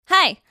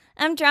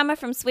I'm Drama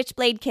from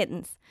Switchblade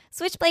Kittens.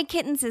 Switchblade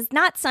Kittens is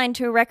not signed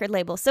to a record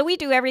label, so we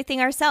do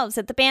everything ourselves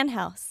at the band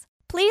house.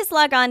 Please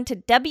log on to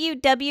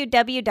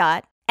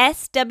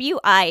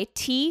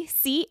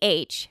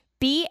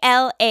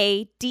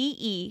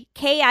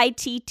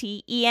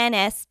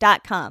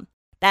www.switchbladekittens.com.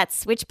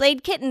 That's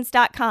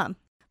switchbladekittens.com.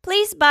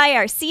 Please buy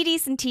our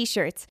CDs and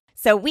t-shirts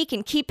so we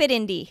can keep it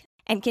indie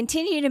and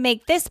continue to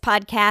make this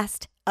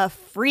podcast a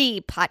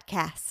free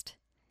podcast.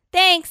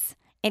 Thanks,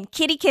 and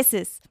kitty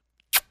kisses.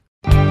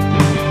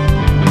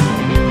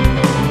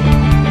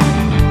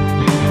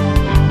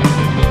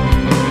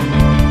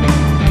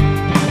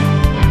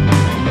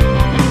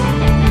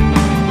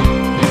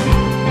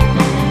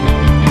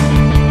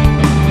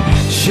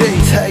 She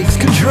takes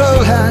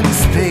control and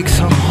speaks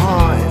her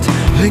mind.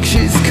 Thinks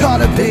she's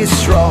gotta be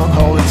strong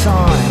all the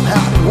time.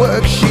 At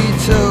work she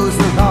toes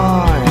the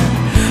line,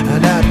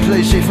 and at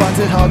play she finds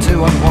it hard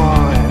to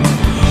unwind.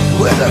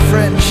 With a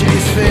friend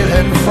she's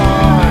feeling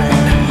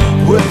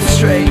fine. With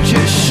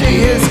strangers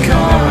she is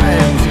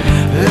kind.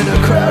 In a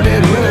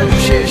crowded room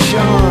she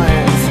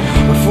shines.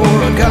 For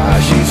a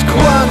guy she's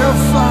quite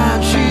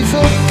refined. She's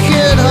a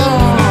kid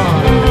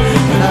on,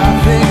 and I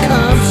think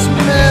I'm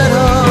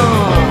smitten.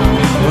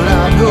 But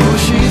I know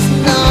she's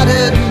not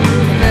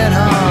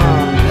admitting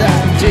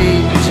that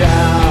deep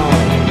down,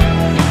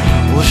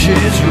 well,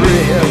 she's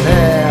really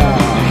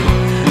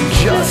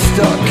just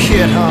a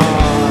kitten.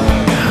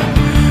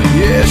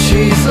 Yeah,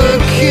 she's a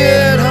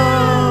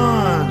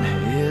kitten,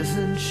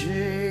 isn't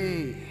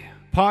she?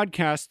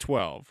 Podcast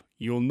 12.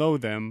 You'll know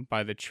them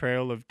by the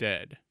Trail of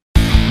Dead.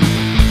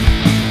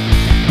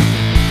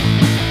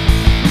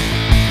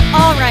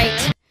 All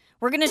right,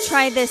 we're going to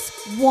try this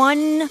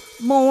one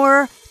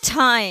more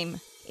time.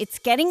 It's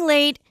getting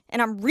late,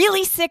 and I'm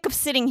really sick of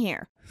sitting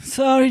here.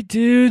 Sorry,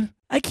 dude.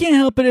 I can't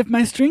help it if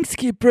my strings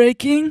keep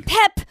breaking.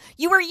 Pep,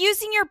 you were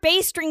using your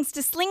bass strings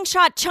to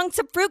slingshot chunks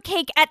of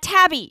fruitcake at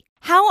Tabby.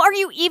 How are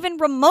you even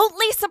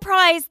remotely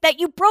surprised that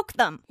you broke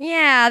them?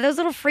 Yeah, those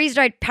little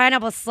freeze-dried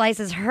pineapple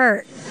slices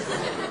hurt.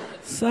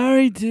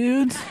 Sorry,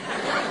 dude.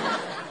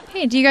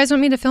 Hey, do you guys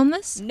want me to film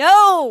this?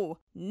 No,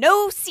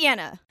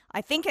 Sienna.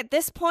 I think at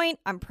this point,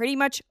 I'm pretty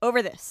much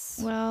over this.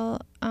 Well,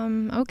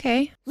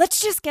 okay.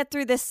 Let's just get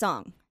through this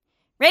song.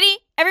 Ready,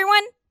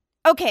 everyone?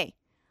 Okay.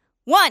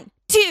 1,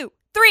 2,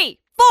 3,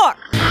 4.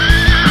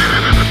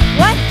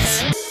 What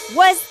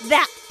was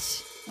that?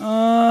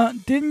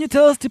 Didn't you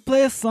tell us to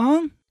play a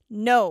song?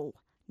 No,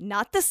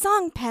 not the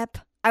song, Pep.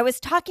 I was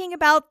talking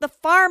about the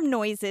farm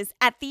noises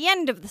at the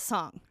end of the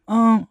song.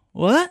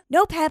 What?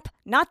 No, Pep,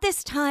 not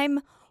this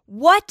time.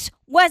 What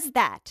was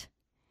that?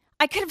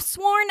 I could have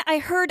sworn I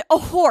heard a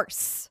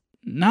horse.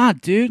 Nah,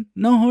 dude.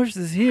 No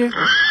horses here.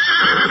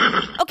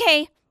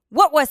 Okay,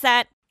 what was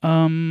that?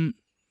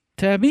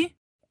 Tabby?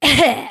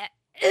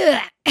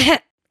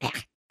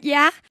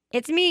 Yeah,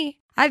 it's me.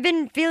 I've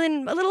been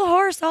feeling a little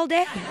hoarse all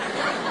day.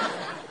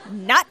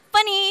 Not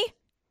funny.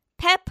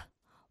 Pep,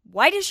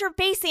 why does your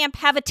bass amp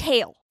have a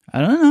tail?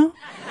 I don't know.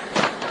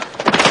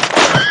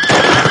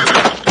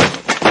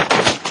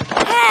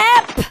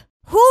 Pep!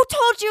 Who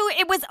told you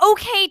it was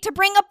okay to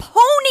bring a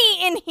pony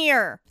in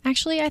here?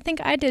 Actually, I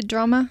think I did,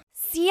 Drama.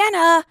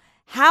 Sienna,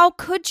 how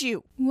could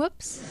you?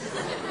 Whoops.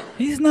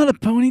 He's not a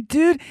pony,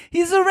 dude.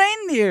 He's a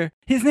reindeer.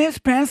 His name's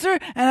Prancer,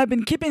 and I've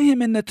been keeping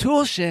him in the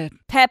tool shed.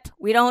 Pep,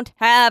 we don't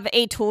have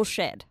a tool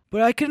shed.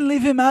 But I couldn't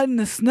leave him out in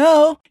the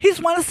snow.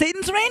 He's one of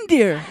Satan's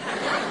reindeer.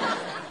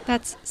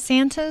 That's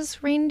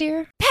Santa's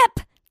reindeer?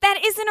 Pep, that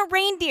isn't a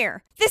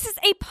reindeer. This is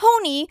a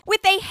pony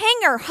with a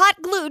hanger hot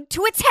glued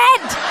to its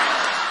head.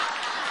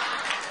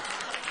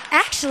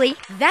 Actually,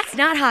 that's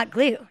not hot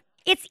glue.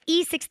 It's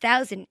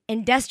E6000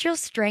 industrial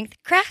strength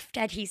craft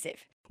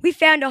adhesive. We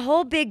found a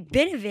whole big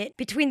bin of it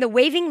between the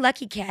waving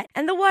Lucky Cat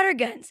and the water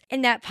guns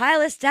and that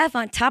pile of stuff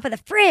on top of the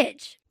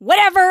fridge.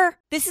 Whatever.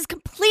 This is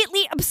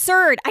completely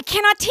absurd. I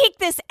cannot take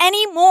this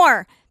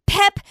anymore.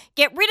 Pep,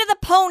 get rid of the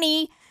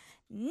pony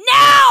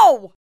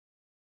now!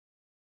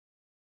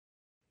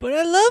 But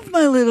I love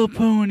My Little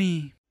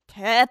Pony.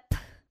 Pep,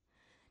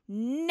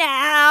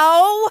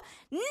 now!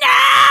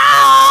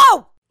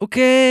 Now!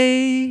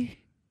 Okay.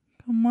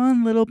 Come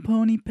on, little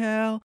pony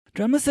pal.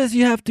 Drama says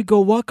you have to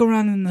go walk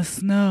around in the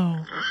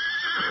snow.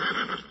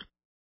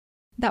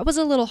 That was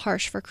a little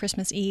harsh for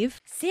Christmas Eve.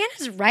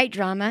 Santa's right,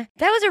 Drama.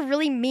 That was a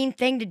really mean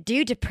thing to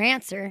do to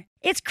Prancer.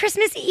 It's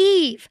Christmas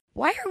Eve.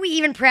 Why are we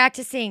even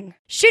practicing?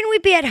 Shouldn't we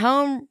be at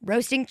home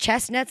roasting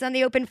chestnuts on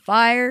the open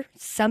fire?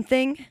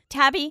 Something?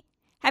 Tabby,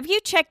 have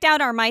you checked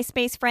out our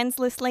MySpace friends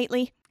list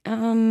lately?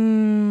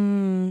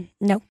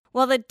 No.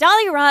 Well, the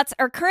Dolly Rots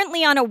are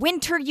currently on a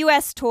winter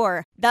U.S.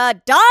 tour.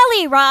 The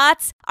Dolly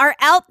Rots are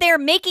out there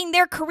making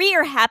their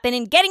career happen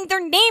and getting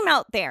their name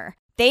out there.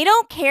 They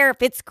don't care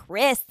if it's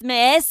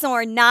Christmas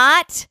or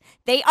not.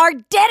 They are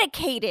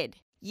dedicated.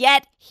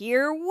 Yet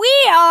here we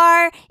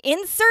are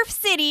in Surf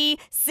City,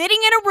 sitting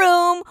in a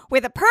room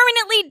with a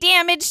permanently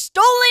damaged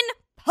stolen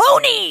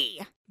pony.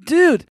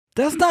 Dude,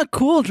 that's not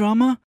cool,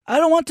 Drama. I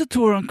don't want to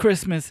tour on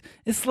Christmas.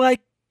 It's like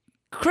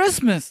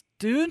Christmas,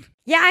 dude.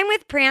 Yeah, I'm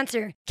with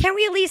Prancer. Can't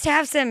we at least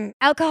have some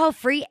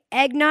alcohol-free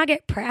eggnog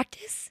at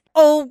practice?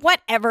 Oh,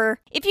 whatever.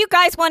 If you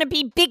guys want to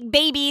be big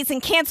babies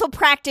and cancel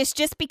practice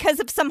just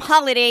because of some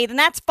holiday, then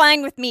that's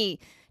fine with me.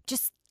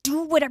 Just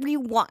do whatever you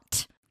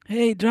want.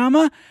 Hey,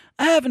 Drama,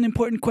 I have an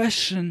important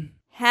question.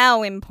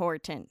 How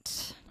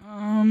important?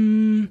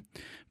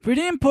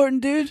 Pretty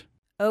important, dude.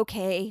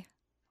 Okay.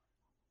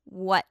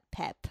 What,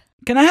 Pep?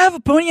 Can I have a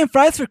pony and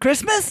fries for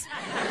Christmas?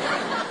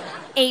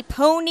 A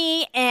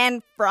pony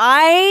and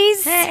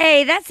fries?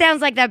 Hey, that sounds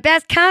like the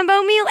best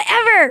combo meal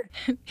ever!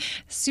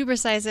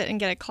 Supersize it and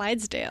get a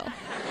Clydesdale.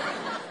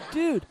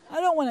 Dude, I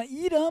don't want to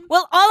eat them.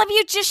 Will all of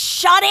you just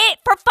shut it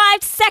for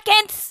 5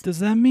 seconds? Does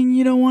that mean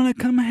you don't want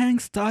to come hang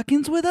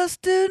stockings with us,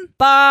 dude?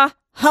 Bah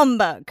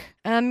humbug.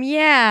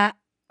 Yeah,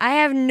 I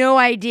have no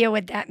idea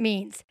what that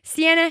means.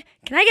 Sienna,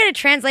 can I get a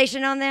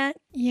translation on that?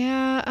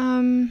 Yeah,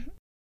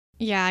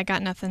 I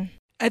got nothing.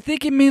 I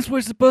think it means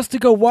we're supposed to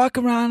go walk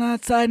around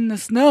outside in the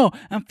snow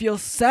and feel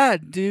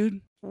sad,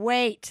 dude.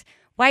 Wait,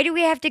 why do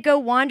we have to go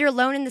wander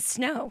alone in the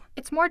snow?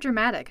 It's more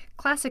dramatic.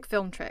 Classic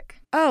film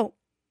trick. Oh,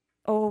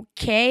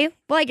 okay.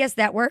 Well, I guess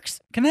that works.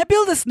 Can I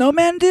build a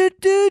snowman,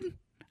 dude?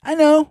 I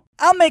know.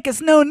 I'll make a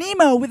snow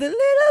Nemo with a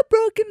little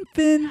broken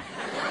fin.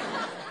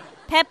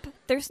 Pep,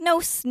 there's no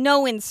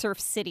snow in Surf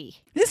City.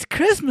 This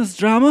Christmas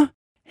Drama,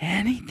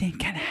 anything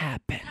can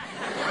happen.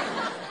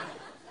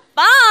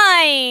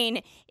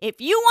 Fine! If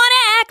you want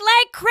to act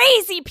like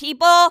crazy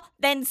people,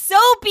 then so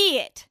be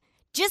it.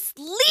 Just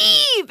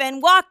leave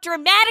and walk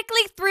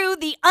dramatically through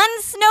the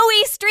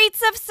unsnowy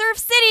streets of Surf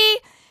City.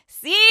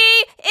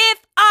 See if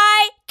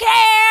I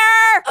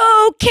care!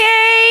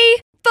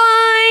 Okay,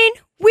 fine,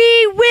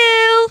 we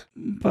will.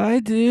 Bye,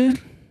 dude.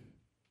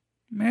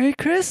 Merry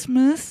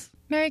Christmas.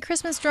 Merry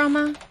Christmas,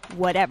 Drama.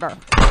 Whatever.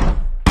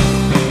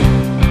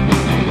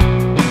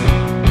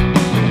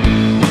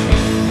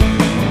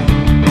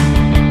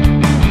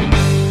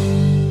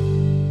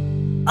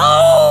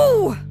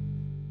 Oh!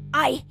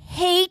 I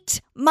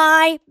hate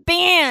my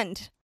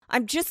band.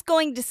 I'm just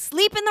going to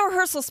sleep in the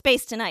rehearsal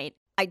space tonight.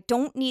 I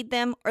don't need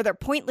them or their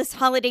pointless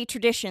holiday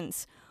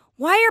traditions.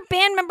 Why are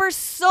band members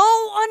so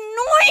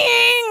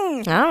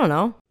annoying? I don't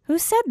know. Who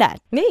said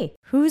that? Me.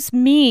 Who's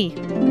me?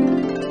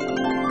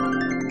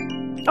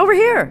 Over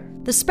here.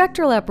 The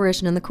spectral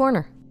apparition in the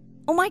corner.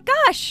 Oh my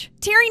gosh,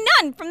 Terry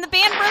Nunn from the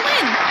band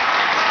Berlin.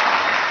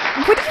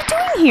 What are you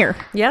doing here?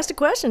 You asked a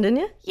question, didn't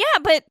you? Yeah,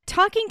 but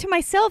talking to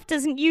myself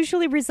doesn't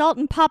usually result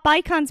in pop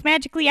icons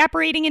magically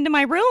apparating into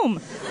my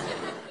room.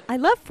 I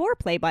love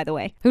Foreplay, by the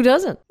way. Who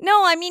doesn't?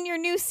 No, I mean your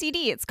new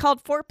CD. It's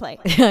called Foreplay.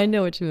 I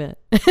know what you meant.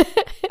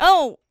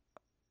 Oh,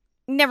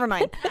 never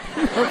mind.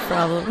 No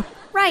problem.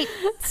 Right,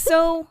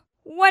 so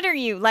what are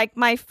you, like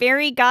my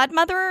fairy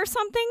godmother or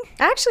something?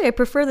 Actually, I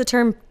prefer the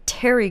term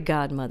Terry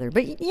Godmother,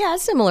 but yeah,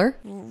 similar.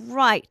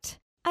 Right.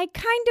 I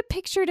kind of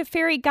pictured a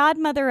fairy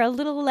godmother a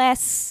little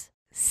less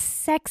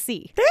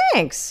sexy.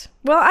 Thanks.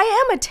 Well, I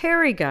am a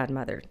Terry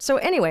Godmother. So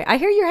anyway, I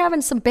hear you're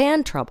having some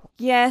band trouble.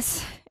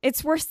 Yes,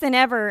 it's worse than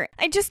ever.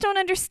 I just don't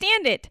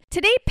understand it.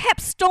 Today, Pep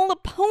stole a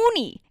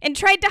pony and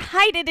tried to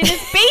hide it in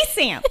his bass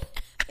amp.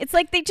 It's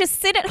like they just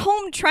sit at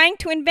home trying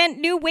to invent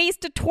new ways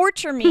to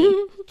torture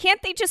me.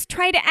 Can't they just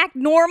try to act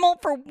normal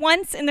for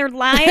once in their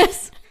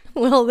lives?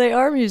 Well, they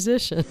are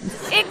musicians.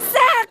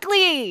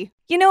 Exactly!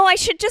 You know, I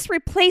should just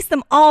replace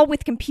them all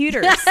with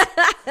computers.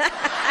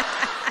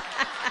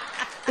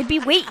 It'd be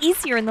way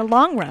easier in the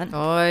long run.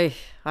 Oy,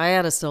 I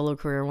had a solo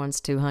career once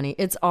too, honey.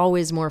 It's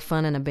always more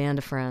fun in a band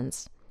of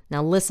friends.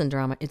 Now listen,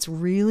 Drama, it's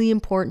really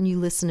important you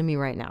listen to me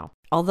right now.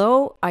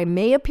 Although I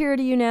may appear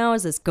to you now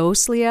as this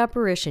ghostly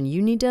apparition,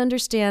 you need to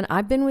understand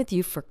I've been with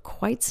you for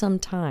quite some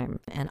time,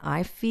 and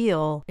I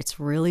feel it's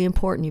really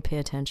important you pay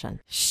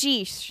attention.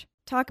 Sheesh.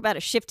 Talk about a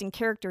shift in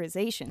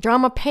characterization.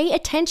 Drama, pay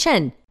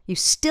attention. You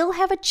still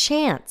have a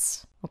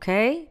chance,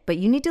 okay? But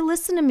you need to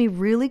listen to me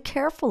really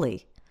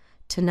carefully.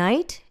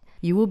 Tonight,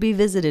 you will be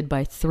visited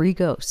by 3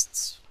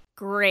 ghosts.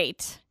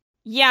 Great.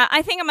 Yeah,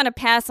 I think I'm going to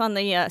pass on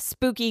the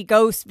spooky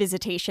ghost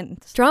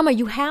visitations. Drama,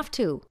 you have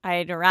to.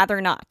 I'd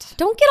rather not.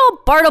 Don't get all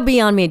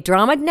Bartleby on me,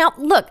 Drama. Now,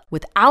 look,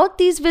 without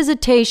these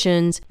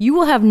visitations, you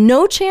will have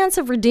no chance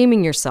of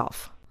redeeming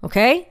yourself,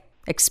 okay?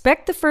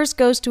 Expect the first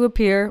ghost to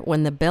appear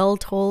when the bell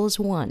tolls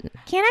 1.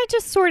 Can't I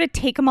just sort of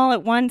take them all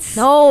at once?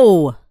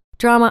 No!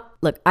 Drama,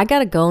 look, I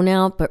gotta go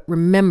now, but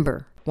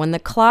remember, when the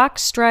clock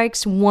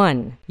strikes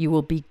 1, you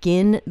will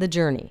begin the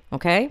journey,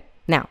 okay?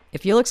 Now,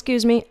 if you'll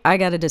excuse me, I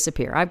gotta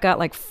disappear. I've got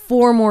like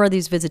 4 more of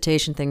these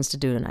visitation things to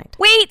do tonight.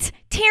 Wait!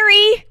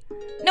 Terry!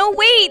 No,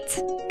 wait!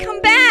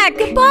 Come back!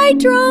 Goodbye,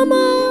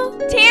 Drama!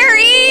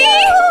 Terry!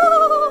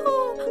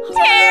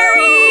 Terry!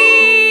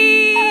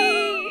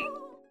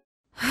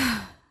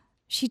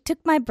 She took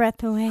my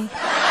breath away.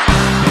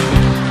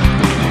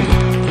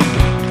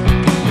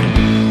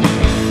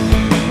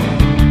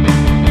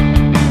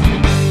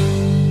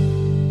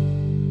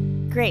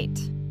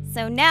 Great.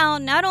 So now,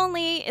 not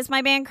only is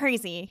my band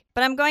crazy,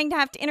 but I'm going to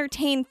have to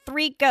entertain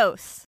 3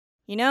 ghosts.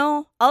 You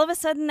know, all of a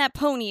sudden that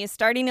pony is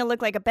starting to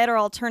look like a better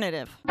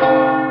alternative.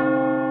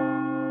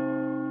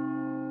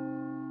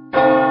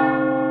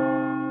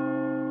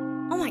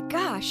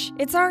 gosh,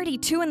 it's already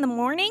 2 in the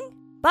morning?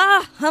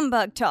 Bah,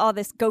 humbug to all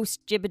this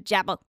ghost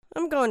jibba-jabba.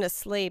 I'm going to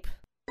sleep.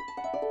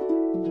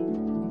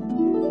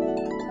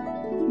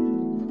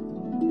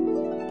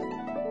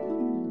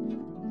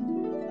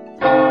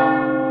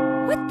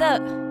 What the?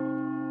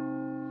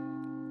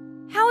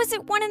 How is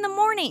it 1 in the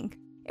morning?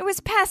 It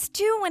was past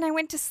 2 when I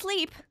went to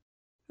sleep.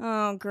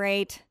 Oh,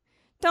 great.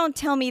 Don't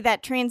tell me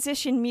that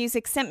transition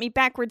music sent me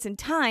backwards in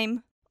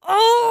time.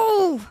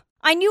 Oh!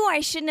 I knew I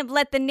shouldn't have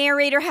let the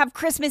narrator have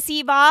Christmas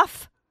Eve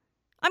off.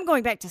 I'm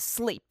going back to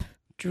sleep.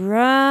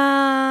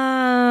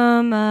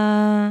 Drama.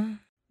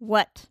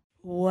 What?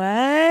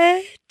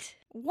 What?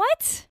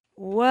 What?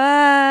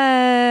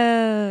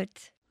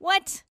 What?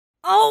 What?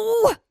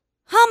 Oh!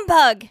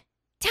 Humbug!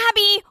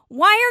 Tabby,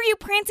 why are you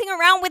prancing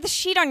around with a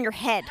sheet on your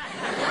head?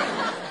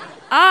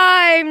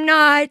 I'm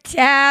not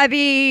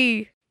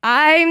Tabby.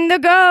 I'm the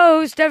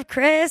ghost of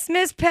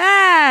Christmas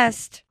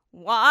past.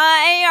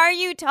 Why are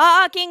you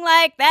talking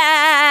like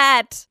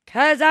that?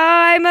 'Cause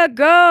I'm a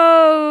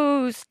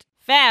ghost.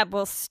 Fab,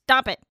 well,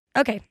 stop it.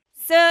 Okay.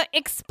 So,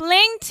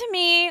 explain to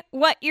me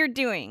what you're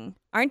doing.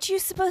 Aren't you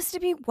supposed to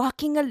be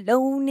walking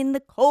alone in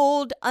the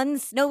cold,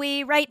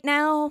 unsnowy right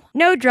now?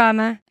 No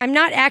drama. I'm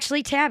not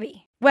actually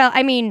Tabby. Well,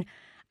 I mean,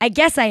 I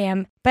guess I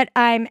am, but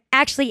I'm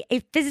actually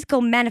a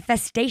physical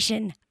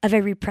manifestation of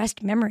a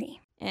repressed memory.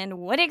 And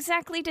what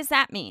exactly does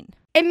that mean?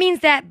 It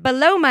means that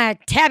below my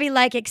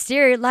tabby-like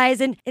exterior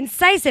lies an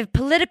incisive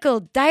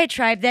political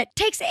diatribe that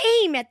takes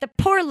aim at the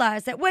poor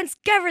laws that once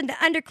governed the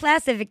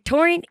underclass of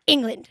Victorian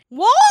England.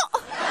 What?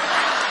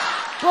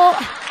 Well,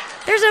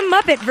 there's a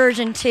Muppet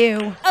version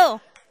too.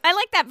 Oh, I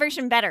like that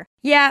version better.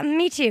 Yeah,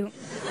 me too.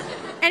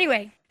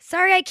 Anyway,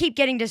 sorry I keep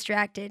getting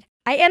distracted.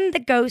 I am the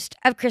ghost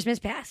of Christmas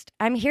past.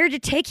 I'm here to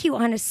take you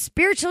on a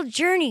spiritual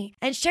journey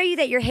and show you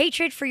that your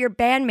hatred for your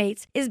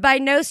bandmates is by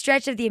no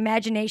stretch of the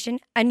imagination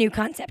a new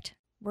concept.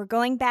 We're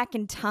going back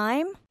in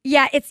time?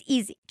 Yeah, it's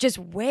easy. Just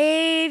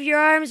wave your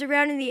arms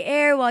around in the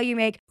air while you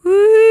make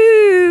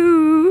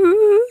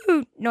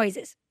woo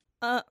noises.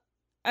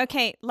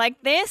 Okay,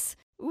 like this?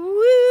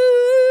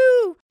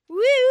 Woo!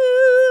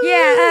 Woo!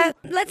 Yeah,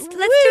 let's do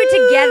it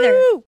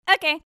together.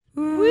 Okay.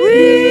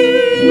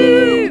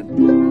 Woo! Woo!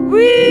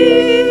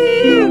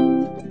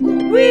 Woo! Woo!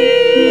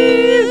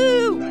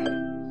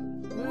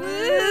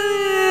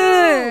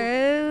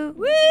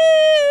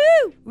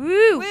 Woo!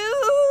 Woo!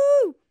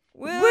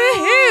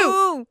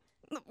 Woohoo!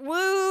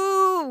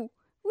 Woo!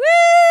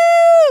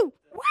 Woo!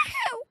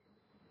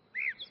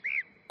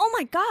 Oh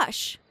my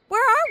gosh,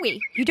 where are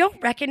we? You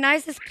don't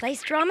recognize this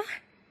place, Drama?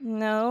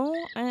 No,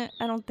 I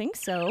don't think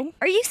so.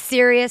 Are you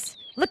serious?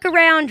 Look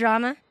around,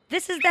 Drama.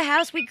 This is the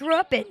house we grew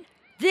up in.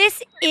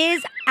 This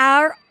is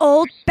our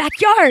old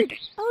backyard.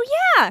 Oh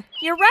yeah,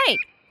 you're right.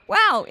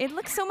 Wow, it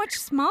looks so much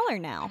smaller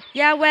now.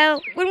 Yeah,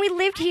 well, when we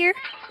lived here,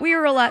 we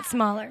were a lot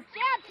smaller.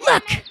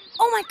 Look!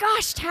 Oh my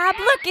gosh, Tab,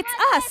 look, it's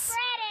us.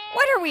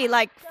 What are we,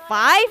 like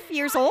 5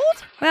 years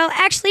old? Well,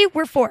 actually,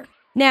 we're 4.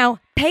 Now,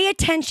 pay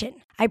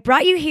attention. I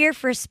brought you here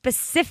for a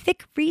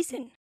specific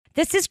reason.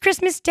 This is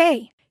Christmas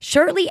Day,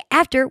 shortly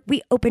after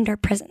we opened our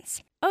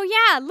presents. Oh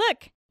yeah,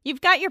 look,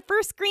 you've got your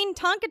first green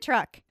Tonka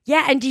truck.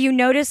 Yeah, and do you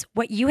notice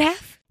what you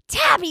have?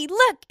 Tabby,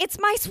 look, it's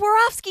my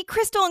Swarovski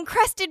crystal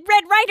encrusted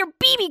Red Ryder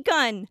BB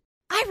gun.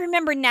 I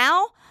remember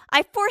now.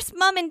 I forced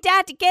Mom and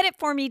Dad to get it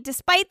for me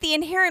despite the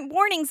inherent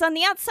warnings on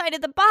the outside of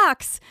the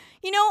box.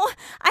 You know,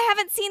 I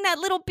haven't seen that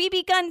little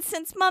BB gun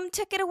since Mom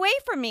took it away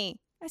from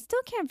me. I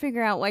still can't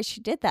figure out why she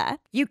did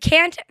that. You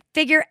can't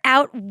figure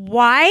out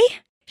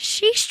why?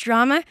 Sheesh,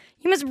 Drama.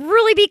 You must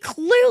really be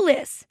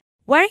clueless.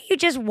 Why don't you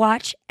just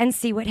watch and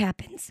see what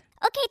happens?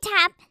 Okay,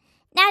 Tab.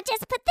 Now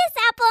just put this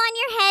apple on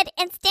your head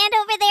and stand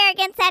over there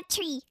against that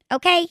tree.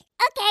 Okay.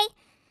 Okay.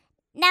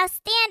 Now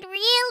stand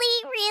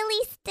really,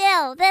 really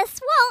still. This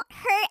won't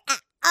hurt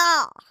at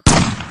all.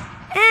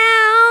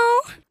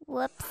 Ow!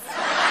 Whoops.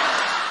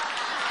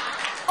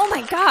 Oh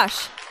my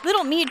gosh,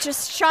 little me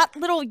just shot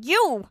little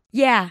you.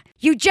 Yeah,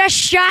 you just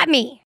shot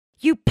me.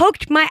 You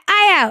poked my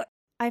eye out.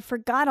 I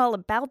forgot all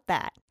about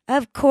that.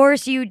 Of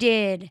course you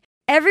did.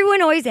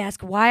 Everyone always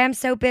asks why I'm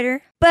so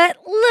bitter.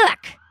 But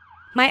look,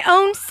 my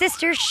own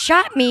sister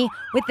shot me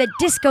with a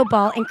disco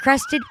ball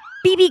encrusted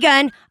BB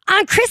gun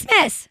on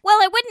Christmas.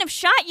 Well, I wouldn't have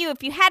shot you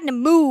if you hadn't have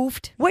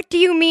moved. What do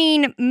you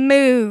mean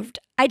moved?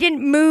 I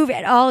didn't move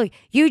at all.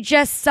 You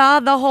just saw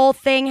the whole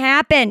thing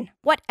happen.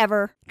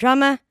 Whatever.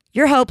 Drama,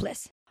 you're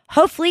hopeless.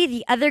 Hopefully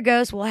the other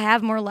ghosts will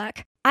have more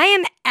luck. I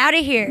am out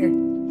of here.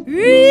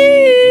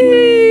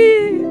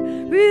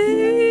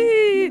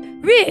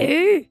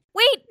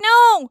 Wait,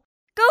 no!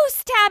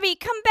 Ghost Tabby,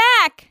 come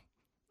back!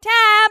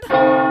 Tab!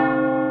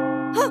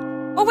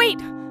 Oh, wait!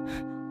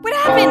 What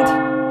happened?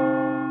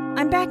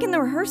 I'm back in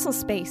the rehearsal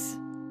space.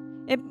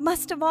 It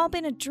must have all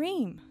been a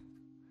dream.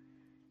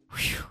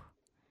 Whew.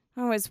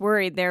 I was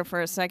worried there for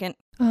a second.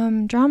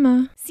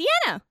 Drama.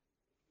 Sienna!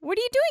 What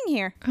are you doing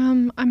here?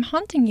 I'm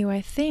haunting you,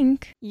 I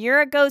think.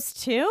 You're a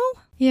ghost too?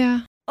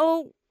 Yeah.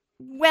 Oh,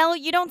 well,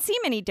 you don't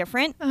seem any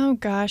different. Oh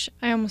gosh,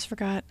 I almost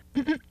forgot.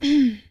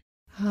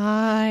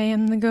 I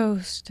am the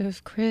ghost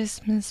of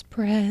Christmas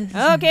present.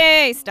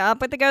 Okay,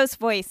 stop with the ghost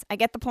voice. I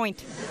get the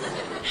point.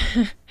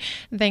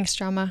 Thanks,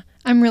 Drama.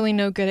 I'm really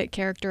no good at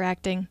character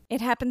acting.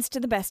 It happens to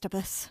the best of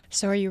us.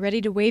 So are you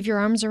ready to wave your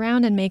arms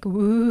around and make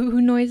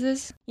woo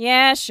noises?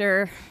 Yeah,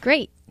 sure.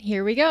 Great.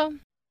 Here we go.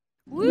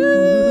 Woo!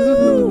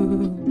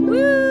 Woo!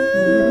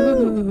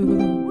 Woo!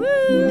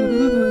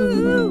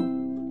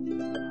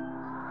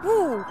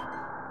 Woo!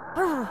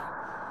 Brr.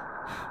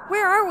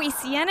 Where are we,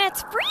 Sienna?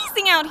 It's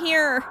freezing out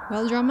here.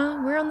 Well,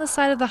 Drama, we're on the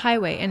side of the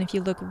highway, and if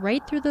you look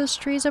right through those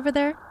trees over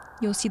there,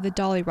 you'll see the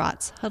Dolly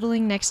Rots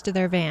huddling next to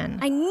their van.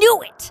 I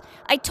knew it!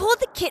 I told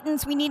the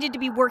kittens we needed to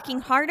be working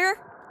harder.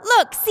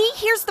 Look, see,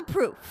 here's the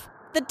proof.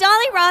 The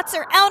Dolly Rots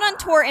are out on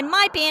tour and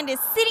my band is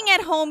sitting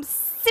at home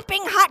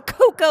sipping hot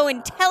cocoa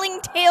and telling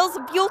tales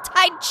of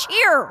Yuletide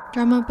cheer.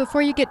 Drama,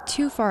 before you get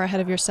too far ahead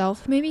of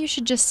yourself, maybe you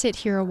should just sit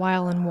here a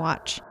while and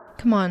watch.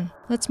 Come on,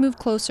 let's move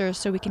closer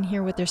so we can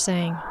hear what they're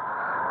saying.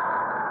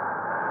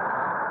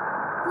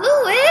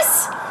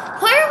 Louis,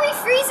 why are we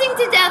freezing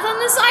to death on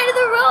the side of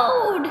the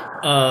road?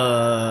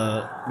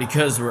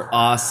 Because we're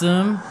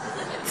awesome?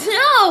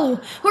 No,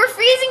 we're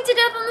freezing to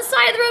death on the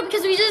side of the road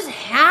because we just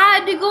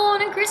had to go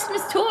on a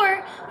Christmas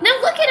tour. Now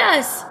look at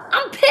us.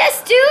 I'm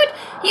pissed, dude.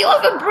 You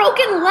have a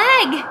broken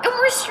leg, and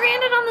we're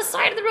stranded on the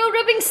side of the road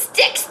rubbing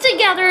sticks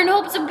together in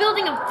hopes of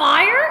building a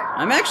fire?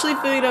 I'm actually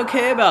feeling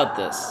okay about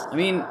this. I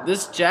mean,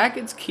 this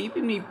jacket's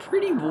keeping me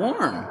pretty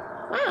warm.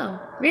 Wow,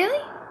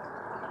 really?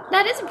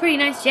 That is a pretty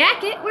nice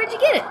jacket. Where'd you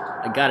get it?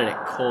 I got it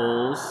at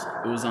Kohl's.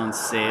 It was on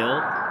sale.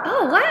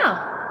 Oh,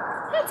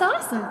 wow. That's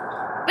awesome.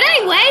 But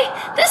anyway,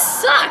 this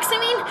sucks. I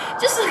mean,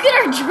 just look at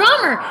our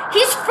drummer.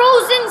 He's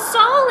frozen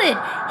solid.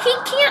 He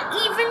can't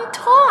even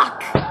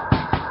talk.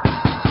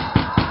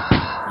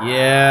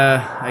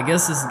 Yeah, I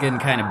guess this is getting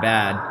kind of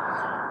bad.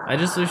 I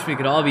just wish we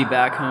could all be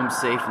back home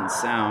safe and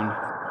sound.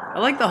 I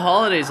like the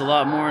holidays a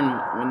lot more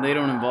when they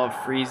don't involve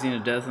freezing to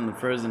death in the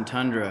frozen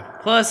tundra.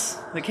 Plus,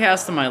 the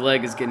cast on my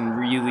leg is getting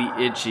really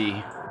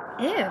itchy.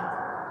 Ew,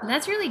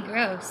 that's really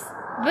gross.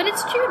 But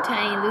it's true,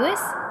 Tiny Louis.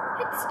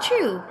 It's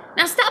true.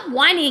 Now stop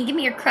whining and give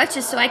me your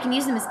crutches so I can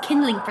use them as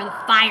kindling for the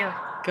fire.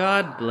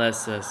 God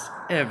bless us,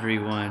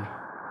 everyone.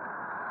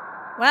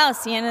 Wow,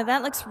 Sienna,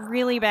 that looks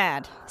really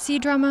bad. See,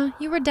 Drama,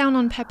 you were down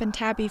on Pep and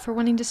Tabby for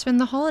wanting to spend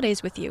the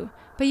holidays with you,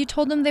 but you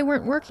told them they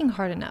weren't working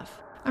hard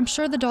enough. I'm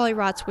sure the Dolly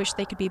Rots wish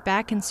they could be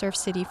back in Surf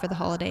City for the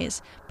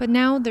holidays, but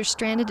now they're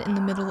stranded in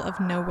the middle of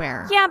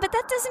nowhere. Yeah, but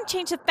that doesn't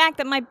change the fact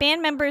that my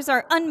band members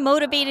are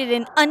unmotivated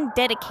and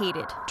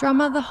undedicated.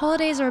 Drama, the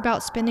holidays are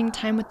about spending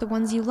time with the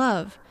ones you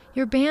love.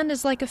 Your band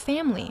is like a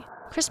family.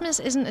 Christmas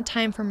isn't a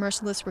time for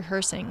merciless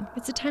rehearsing.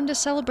 It's a time to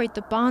celebrate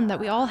the bond that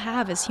we all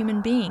have as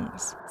human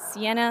beings.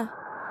 Sienna,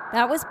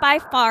 that was by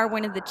far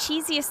one of the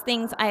cheesiest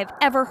things I have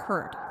ever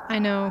heard. I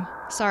know.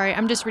 Sorry,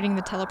 I'm just reading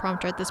the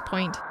teleprompter at this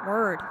point.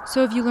 Word.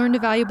 So have you learned a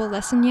valuable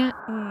lesson yet?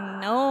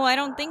 No, I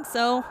don't think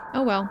so.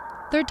 Oh well.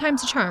 Third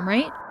time's a charm,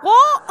 right?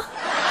 What?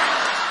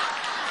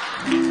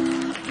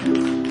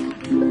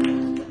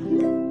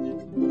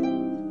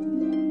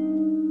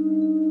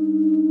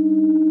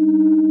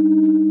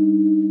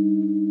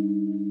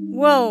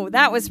 Whoa,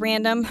 that was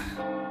random.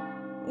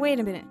 Wait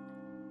a minute.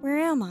 Where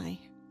am I?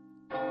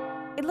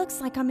 It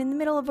looks like I'm in the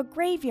middle of a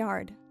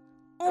graveyard.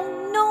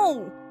 Oh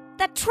no!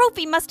 That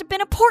trophy must have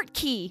been a port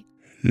key.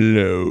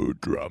 Hello,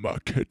 Drama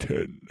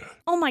Kitten.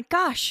 Oh my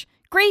gosh.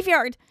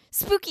 Graveyard.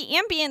 Spooky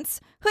ambience.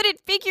 Hooded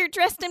figure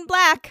dressed in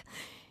black.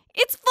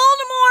 It's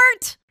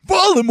Voldemort!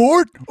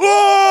 Voldemort?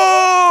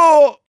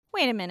 Oh!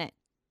 Wait a minute.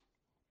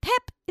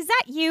 Pep, is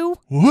that you?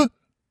 What?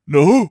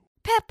 No.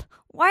 Pep,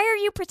 why are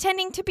you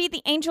pretending to be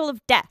the angel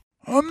of death?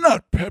 I'm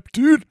not Pep,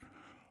 dude.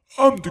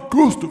 I'm the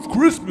ghost of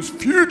Christmas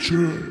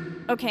future.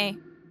 Okay,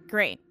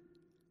 great.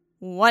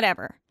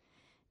 Whatever.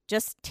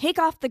 Just take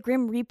off the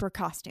Grim Reaper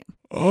costume.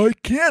 I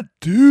can't,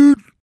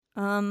 dude.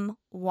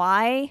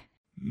 Why?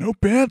 No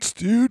pants,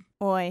 dude.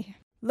 Oi.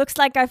 Looks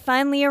like I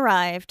finally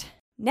arrived.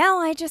 Now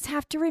I just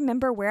have to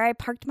remember where I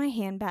parked my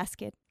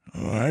handbasket.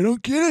 I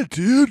don't get it,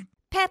 dude.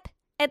 Pep,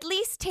 at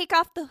least take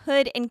off the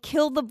hood and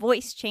kill the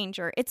voice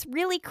changer. It's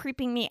really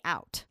creeping me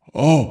out.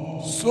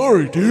 Oh,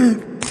 sorry,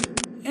 dude.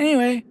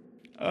 Anyway,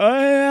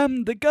 I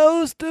am the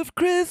ghost of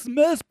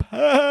Christmas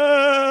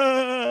past.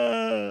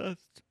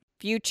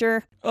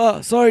 Future.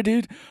 Oh, sorry,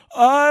 dude.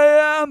 I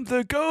am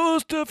the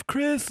ghost of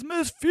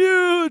Christmas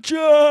future.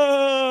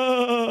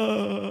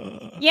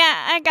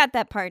 Yeah, I got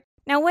that part.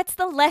 Now what's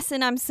the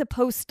lesson I'm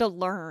supposed to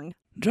learn?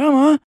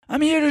 Drama,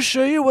 I'm here to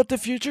show you what the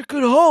future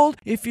could hold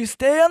if you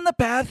stay on the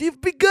path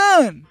you've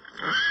begun.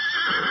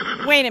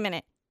 Wait a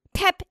minute.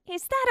 Pep,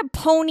 is that a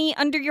pony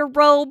under your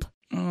robe?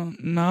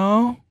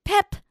 No.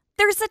 Pep,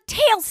 there's a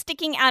tail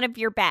sticking out of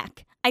your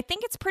back. I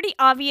think it's pretty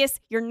obvious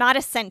you're not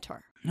a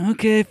centaur.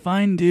 Okay,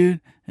 fine,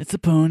 dude. It's a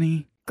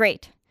pony.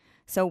 Great.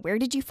 So where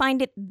did you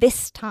find it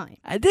this time?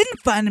 I didn't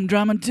find him,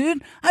 Drama,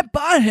 dude. I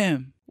bought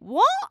him.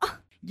 What?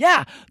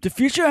 Yeah, the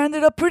future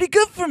ended up pretty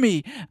good for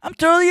me. I'm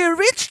totally a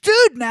rich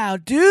dude now,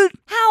 dude.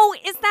 How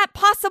is that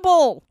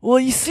possible? Well,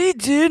 you see,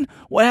 dude,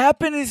 what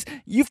happened is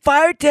you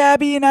fired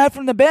Tabby and I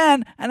from the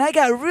band, and I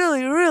got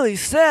really, really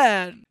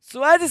sad.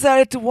 So I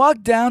decided to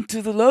walk down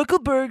to the local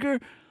burger,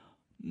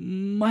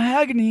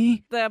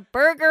 Mahogany, The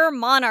Burger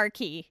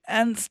Monarchy.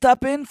 and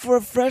stop in for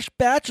a fresh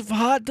batch of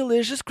hot,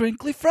 delicious,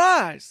 crinkly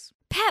fries.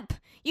 Pep,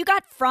 you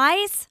got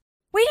fries?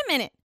 Wait a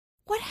minute.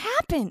 What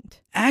happened?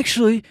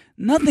 Actually,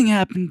 nothing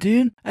happened,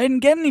 dude. I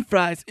didn't get any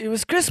fries. It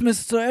was Christmas,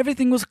 so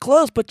everything was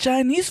closed but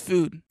Chinese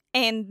food.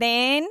 And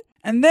then?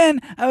 And then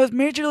I was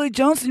majorly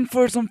jonesing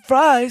for some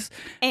fries.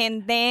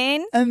 And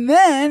then? And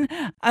then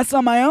I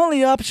saw my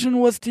only option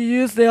was to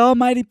use the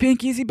almighty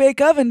pink Easy Bake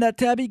Oven that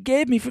Tabby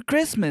gave me for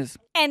Christmas.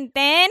 And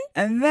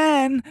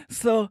then?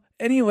 So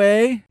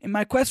anyway, in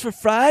my quest for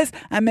fries,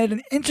 I made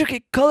an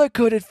intricate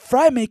color-coded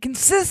fry-making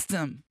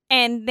system.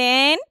 And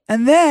then?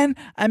 And then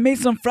I made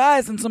some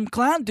fries and some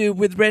clown dude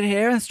with red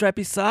hair and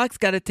stripy socks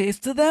got a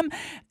taste of them,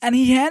 and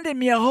he handed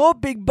me a whole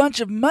big bunch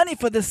of money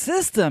for the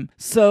system.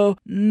 So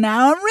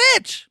now I'm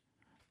rich.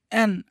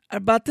 And I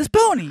bought this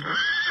pony.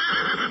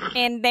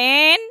 And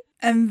then?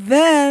 And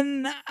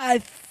then I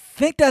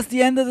think that's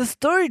the end of the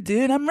story,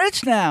 dude. I'm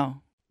rich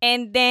now.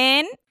 And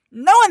then?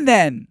 No and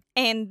then.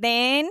 And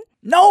then?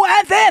 No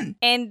and then.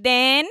 And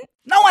then?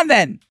 No and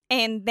then.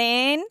 And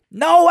then?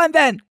 No and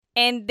then.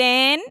 And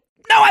then?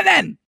 No and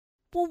then.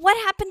 Well, what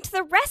happened to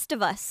the rest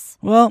of us?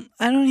 Well,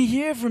 I don't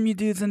hear from you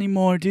dudes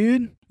anymore,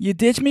 dude. You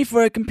ditched me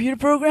for a computer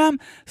program,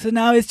 so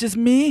now it's just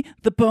me,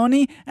 the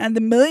pony, and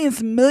the millions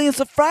and millions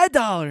of fry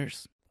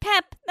dollars.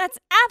 Pep, that's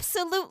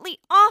absolutely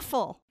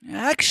awful.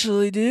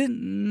 Actually, dude,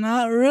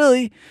 not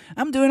really.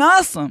 I'm doing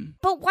awesome.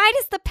 But why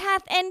does the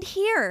path end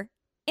here?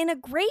 In a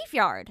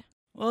graveyard?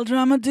 Well,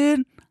 Drama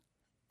Dude,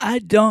 I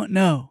don't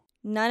know.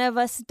 None of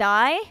us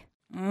die?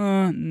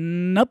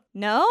 Nope.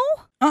 No?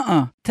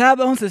 Tab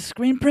owns a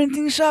screen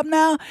printing shop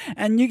now,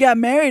 and you got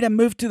married and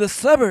moved to the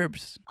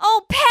suburbs.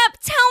 Oh, Pep,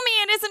 tell me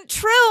it isn't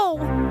true!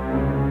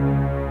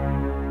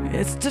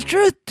 It's the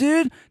truth,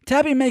 dude.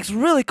 Tabby makes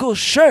really cool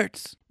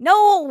shirts.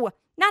 No,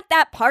 not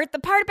that part. The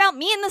part about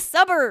me in the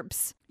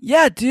suburbs.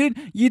 Yeah, dude,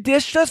 you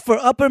ditched us for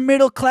upper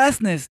middle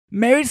classness,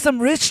 married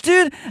some rich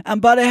dude,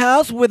 and bought a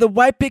house with a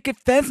white picket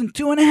fence and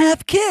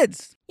 2.5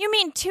 kids. You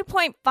mean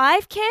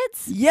 2.5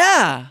 kids?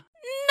 Yeah.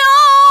 No!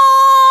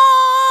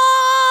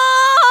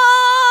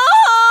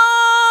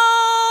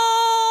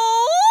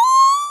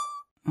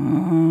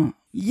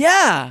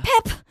 Yeah.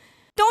 Pep,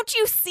 don't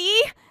you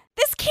see?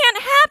 This can't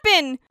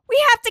happen.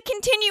 We have to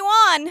continue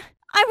on.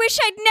 I wish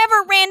I'd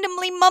never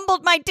randomly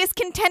mumbled my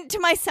discontent to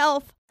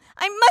myself.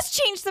 I must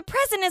change the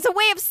present as a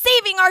way of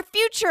saving our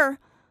future.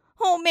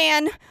 Oh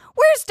man,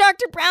 where's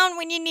Dr. Brown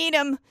when you need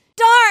him?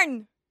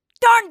 Darn!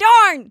 Darn,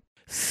 darn!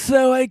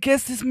 So I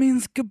guess this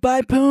means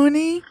goodbye,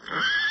 pony?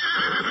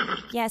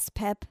 Yes,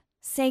 Pep.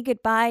 Say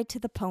goodbye to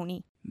the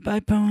pony.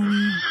 Bye,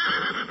 pony.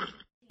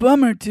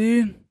 Bummer,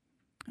 dude.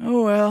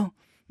 Oh well.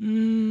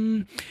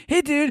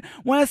 Hey, dude,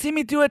 wanna see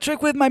me do a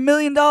trick with my $1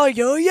 million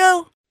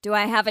yo-yo? Do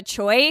I have a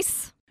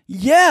choice?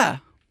 Yeah.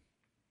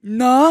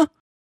 Nah.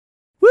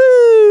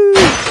 Woo!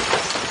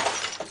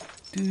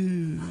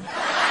 Dude.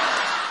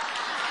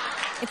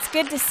 It's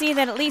good to see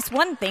that at least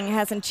one thing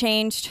hasn't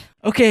changed.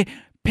 Okay,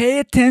 pay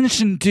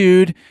attention,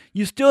 dude.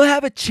 You still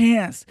have a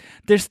chance.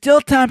 There's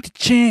still time to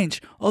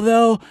change.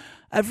 Although,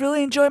 I've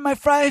really enjoyed my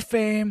fry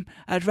fame.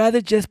 I'd rather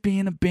just be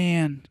in a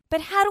band.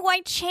 But how do I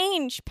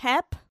change,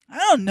 Pep? I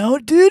don't know,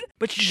 dude.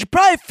 But you should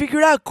probably figure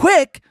it out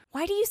quick.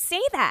 Why do you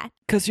say that?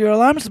 'Cause your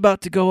alarm's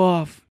about to go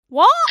off.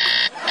 What?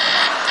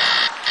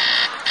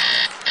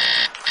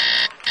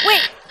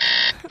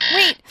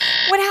 Wait,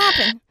 what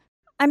happened?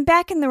 I'm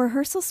back in the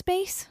rehearsal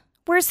space?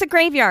 Where's the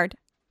graveyard?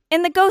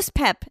 And the ghost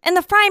Pep? And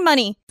the fry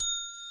money?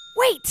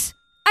 Wait,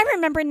 I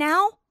remember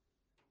now.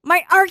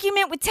 My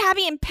argument with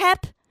Tabby and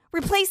Pep,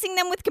 replacing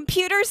them with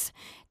computers,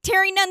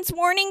 Terry Nunn's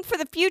warning for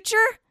the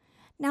future.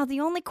 Now the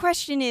only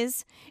question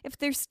is if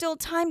there's still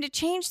time to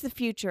change the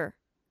future.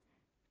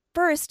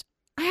 First,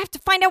 I have to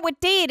find out what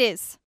day it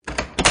is.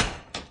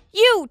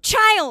 You,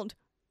 child!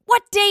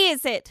 What day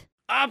is it?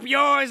 Up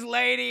yours,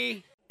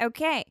 lady!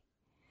 Okay.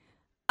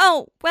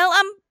 Oh, well,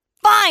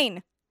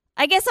 fine.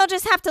 I guess I'll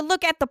just have to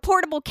look at the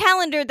portable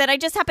calendar that I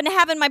just happen to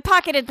have in my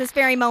pocket at this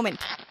very moment.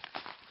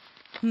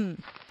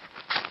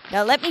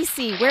 Now let me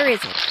see, where is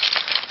it?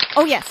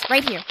 Oh yes,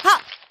 right here.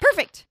 Ha!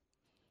 Perfect!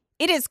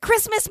 It is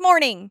Christmas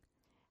morning.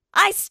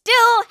 I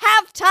still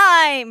have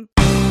time!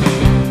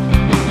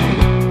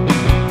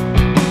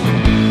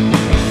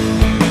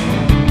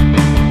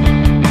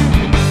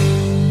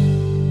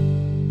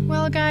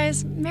 Well,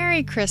 guys,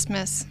 Merry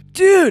Christmas.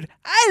 Dude,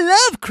 I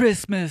love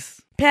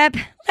Christmas. Pep,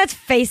 let's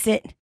face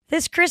it.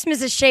 This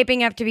Christmas is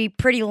shaping up to be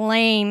pretty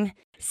lame.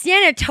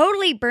 Sienna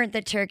totally burnt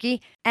the turkey,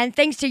 and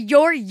thanks to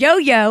your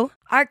yo-yo,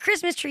 our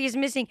Christmas tree is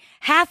missing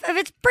half of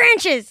its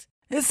branches.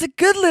 It's a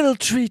good little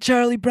tree,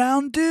 Charlie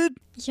Brown, dude.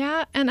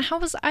 Yeah, and how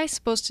was I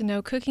supposed to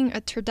know cooking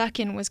a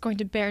turducken was going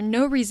to bear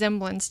no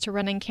resemblance to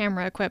running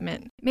camera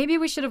equipment? Maybe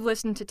we should have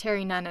listened to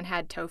Terry Nunn and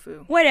had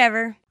tofu.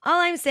 Whatever. All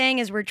I'm saying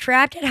is we're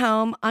trapped at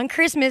home on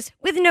Christmas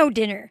with no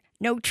dinner,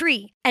 no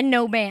tree, and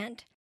no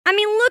band. I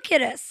mean, look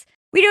at us.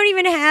 We don't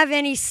even have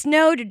any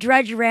snow to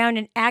drudge around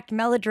and act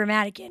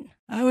melodramatic in.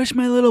 I wish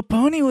My Little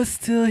Pony was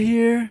still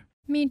here.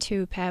 Me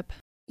too, Pep.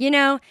 You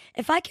know,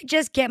 if I could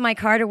just get my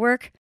car to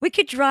work, we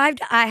could drive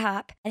to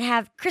IHOP and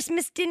have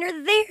Christmas dinner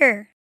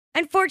there.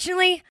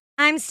 Unfortunately,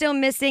 I'm still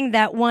missing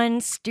that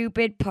one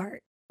stupid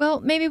part. Well,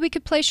 maybe we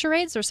could play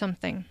charades or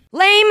something.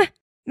 Lame?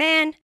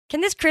 Man,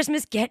 can this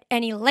Christmas get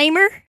any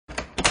lamer?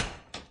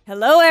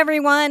 Hello,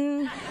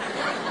 everyone.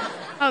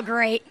 Oh,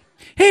 great.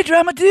 Hey,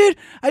 Drama Dude,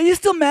 are you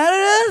still mad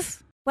at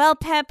us? Well,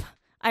 Pep,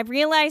 I've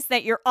realized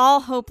that you're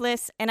all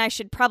hopeless and I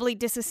should probably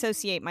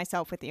disassociate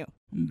myself with you.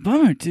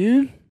 Bummer,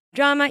 dude.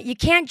 Drama, you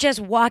can't just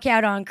walk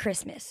out on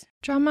Christmas.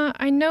 Drama,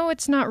 I know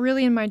it's not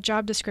really in my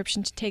job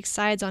description to take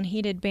sides on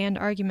heated band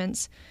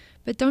arguments,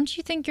 but don't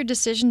you think your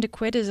decision to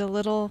quit is a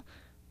little,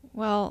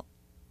 well,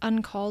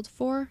 uncalled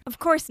for? Of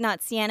course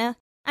not, Sienna.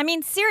 I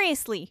mean,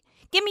 seriously,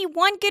 give me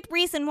one good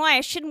reason why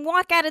I shouldn't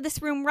walk out of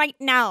this room right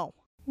now.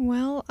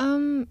 Well,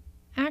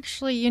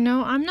 actually,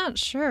 I'm not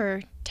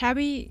sure.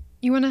 Tabby,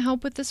 you want to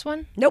help with this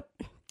one? Nope,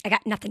 I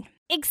got nothing.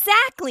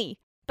 Exactly!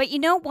 But you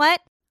know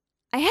what?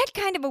 I had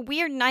kind of a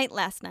weird night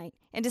last night,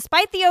 and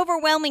despite the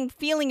overwhelming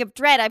feeling of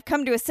dread I've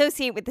come to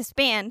associate with this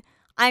band,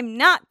 I'm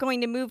not going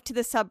to move to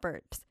the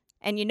suburbs.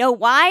 And you know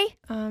why?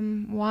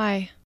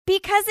 Why?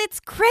 Because it's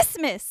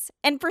Christmas!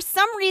 And for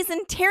some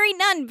reason, Terry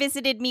Nunn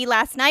visited me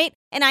last night,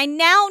 and I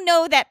now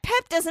know that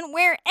Pep doesn't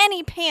wear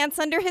any pants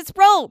under his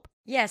robe.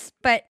 Yes,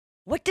 but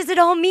what does it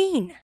all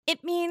mean?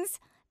 It means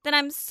that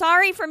I'm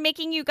sorry for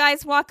making you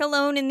guys walk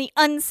alone in the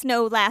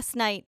unsnow last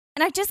night,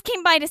 and I just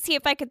came by to see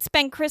if I could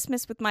spend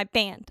Christmas with my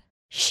band.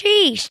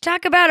 Sheesh,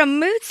 talk about a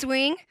mood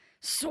swing.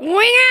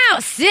 Swing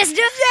out,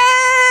 sister! Yay!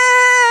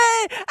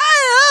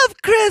 I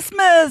love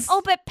Christmas!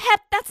 Oh, but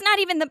Pep, that's not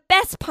even the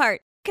best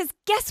part. Because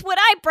guess what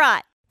I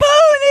brought?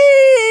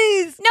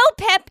 Ponies! No,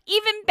 Pep,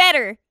 even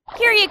better.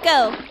 Here you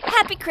go.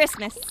 Happy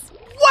Christmas.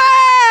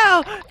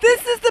 Wow!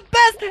 This is the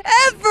best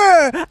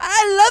ever!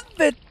 I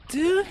love it,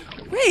 dude.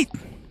 Wait,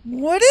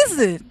 what is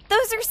it?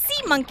 Those are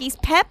sea monkeys,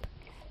 Pep.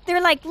 They're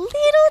like little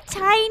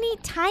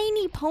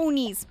tiny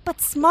ponies,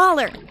 but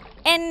smaller.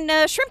 And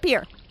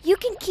shrimpier. You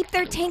can keep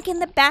their tank in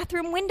the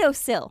bathroom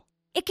windowsill.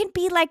 It can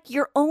be like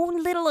your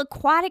own little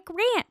aquatic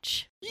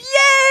ranch.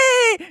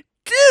 Yay!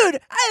 Dude,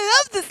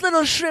 I love this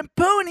little shrimp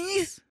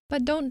ponies.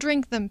 But don't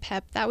drink them,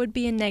 Pep. That would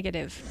be a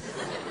negative.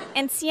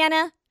 And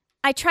Sienna,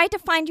 I tried to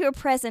find you a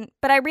present,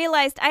 but I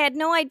realized I had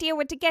no idea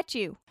what to get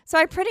you. So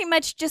I pretty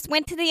much just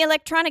went to the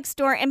electronics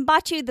store and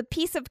bought you the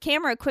piece of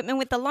camera equipment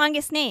with the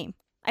longest name.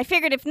 I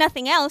figured if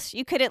nothing else,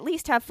 you could at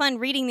least have fun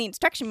reading the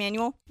instruction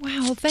manual.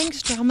 Wow,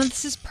 thanks, Drama.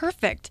 This is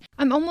perfect.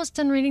 I'm almost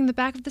done reading the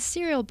back of the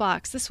cereal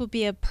box. This will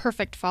be a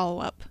perfect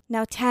follow-up.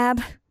 Now,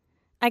 Tab,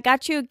 I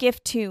got you a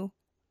gift too.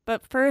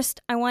 But first,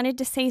 I wanted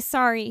to say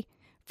sorry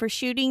for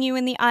shooting you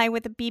in the eye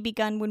with a BB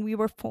gun when we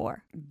were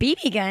 4.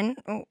 BB gun?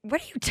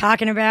 What are you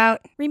talking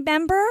about?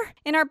 Remember?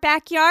 In our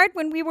backyard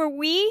when we were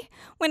wee?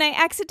 When I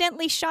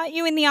accidentally shot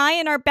you in the eye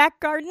in our back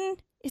garden?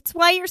 It's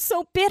why you're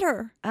so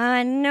bitter.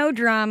 No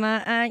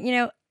drama. I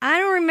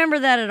don't remember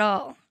that at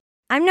all.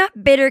 I'm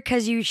not bitter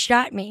because you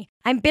shot me.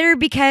 I'm bitter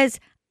because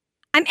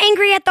I'm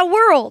angry at the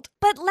world.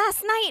 But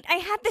last night I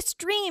had this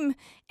dream,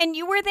 and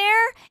you were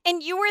there,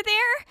 and you were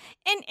there,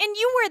 and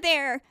you were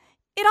there.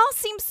 It all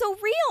seems so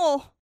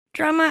real.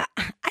 Drama,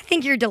 I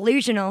think you're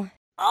delusional.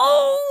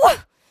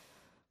 Oh!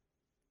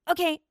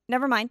 Okay,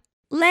 never mind.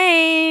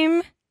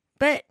 Lame.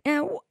 But,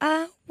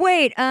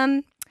 wait,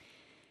 do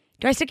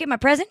I still get my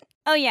present?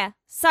 Oh yeah,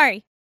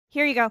 sorry.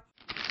 Here you go.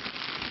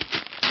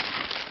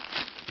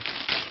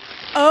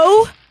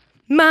 Oh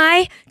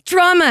my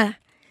drama!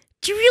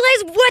 Do you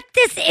realize what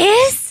this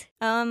is?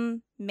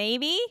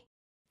 Maybe?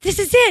 This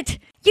is it!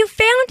 You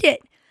found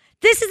it!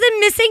 This is the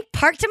missing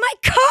part to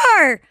my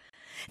car!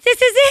 This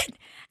is it!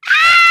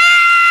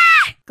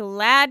 Ah!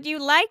 Glad you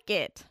like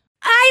it.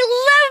 I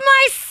love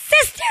my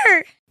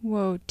sister!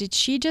 Whoa, did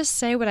she just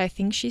say what I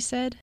think she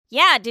said?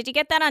 Yeah, did you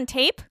get that on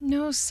tape?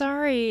 No,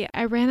 sorry.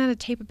 I ran out of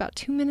tape about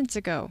 2 minutes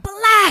ago.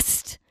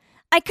 Blast!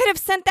 I could have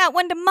sent that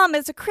one to Mom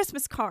as a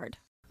Christmas card.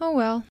 Oh,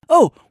 well.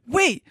 Oh,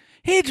 wait.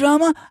 Hey,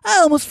 Drama, I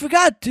almost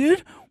forgot,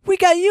 dude. We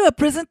got you a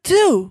present,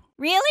 too.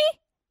 Really?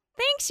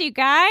 Thanks, you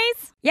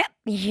guys. Yep,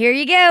 here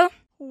you go.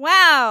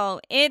 Wow,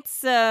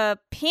 it's a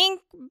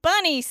pink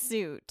bunny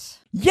suit.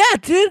 Yeah,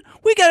 dude,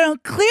 we got it on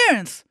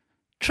clearance.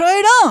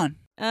 Try it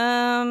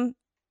on.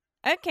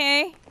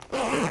 Okay.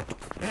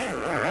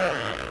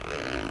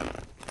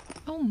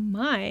 Oh,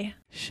 my.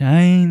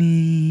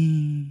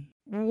 Shiny.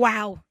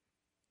 Wow.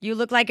 You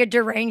look like a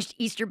deranged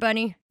Easter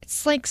bunny.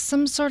 It's like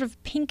some sort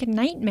of pink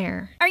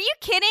nightmare. Are you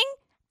kidding?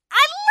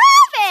 I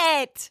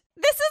love it!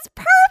 This is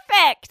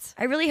perfect!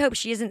 I really hope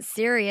she isn't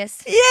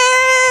serious. Yay!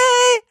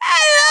 I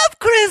love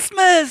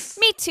Christmas!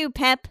 Me too,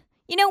 Pep.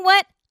 You know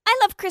what? I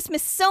love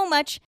Christmas so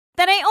much that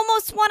that I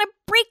almost want to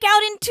break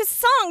out into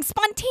song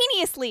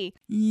spontaneously.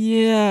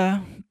 Yeah,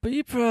 but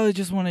you probably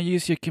just want to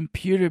use your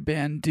computer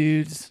band,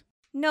 dudes.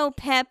 No,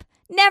 Pep,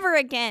 never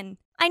again.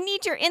 I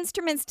need your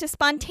instruments to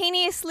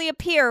spontaneously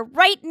appear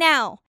right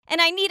now.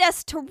 And I need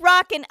us to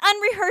rock an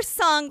unrehearsed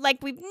song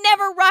like we've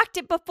never rocked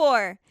it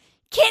before.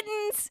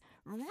 Kittens,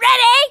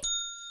 ready?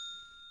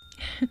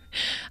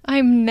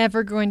 I'm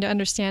never going to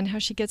understand how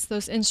she gets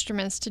those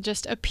instruments to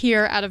just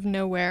appear out of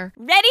nowhere.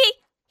 Ready?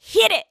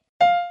 Hit it!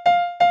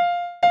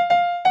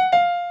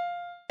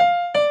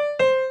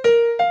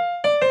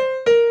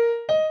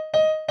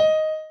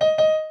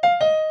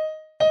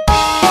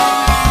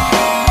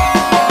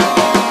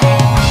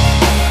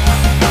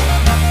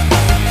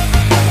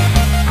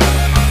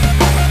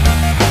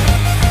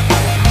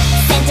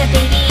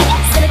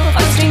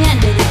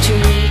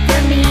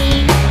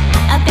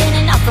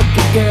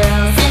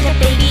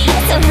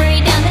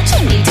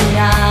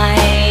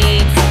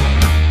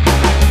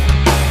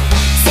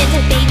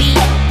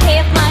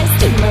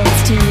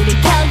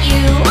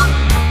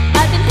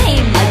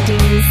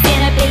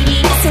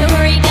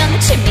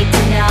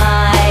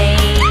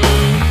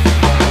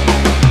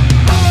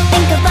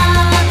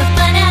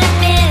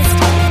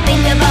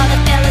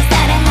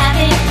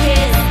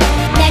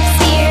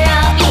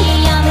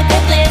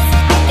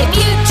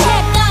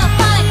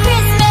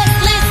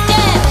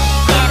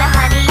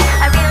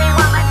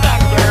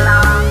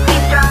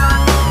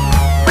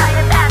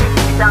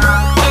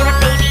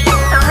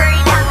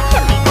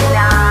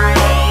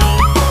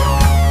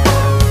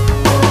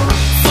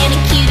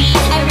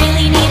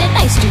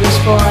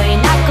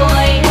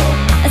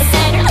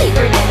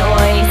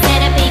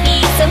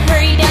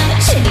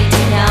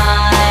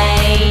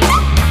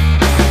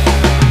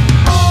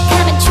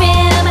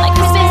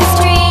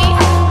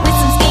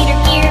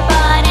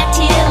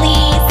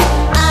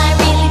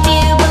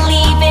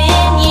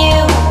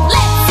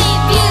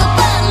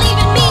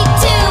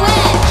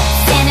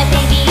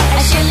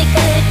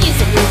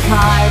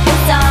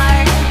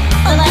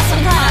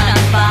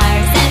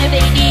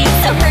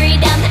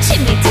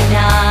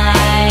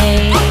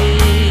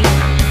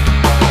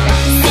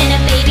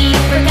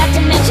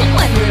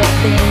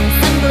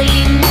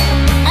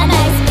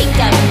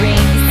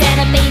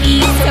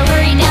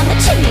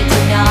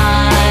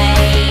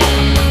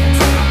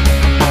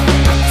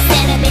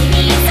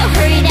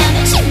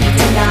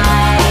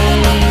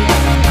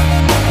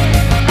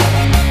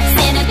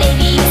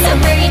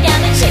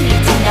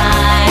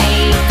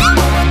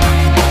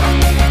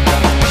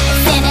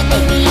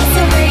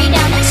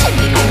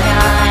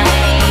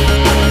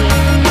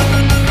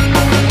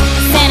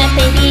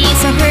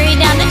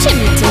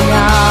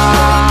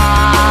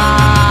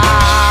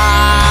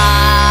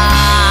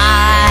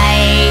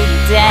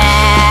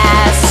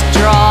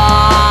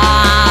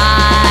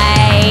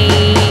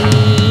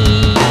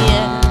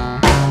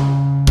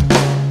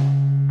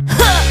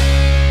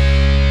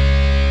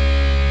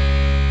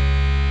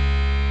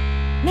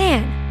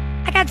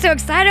 So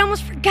excited I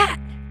almost forgot.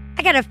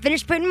 I gotta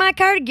finish putting my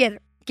car together.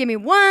 Give me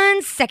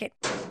 1 second.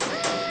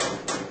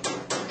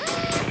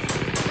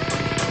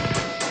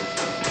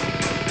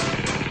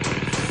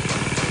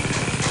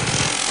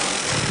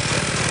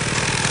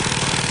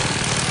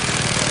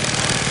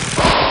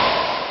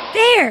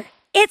 There!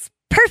 It's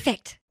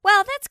perfect!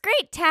 Well, that's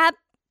great, Tab.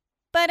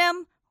 But,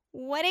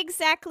 what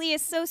exactly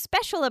is so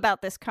special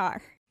about this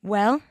car?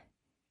 Well,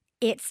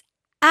 it's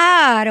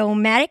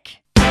automatic.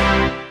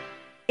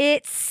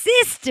 It's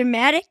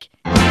systematic.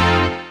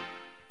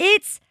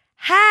 It's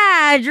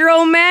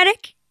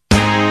hydromatic.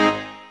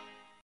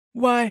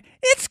 Why,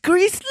 it's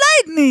Grease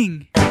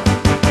Lightning!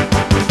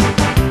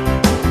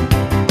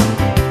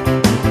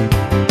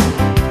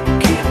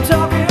 Keep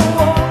talking,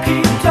 won't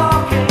keep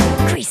talking.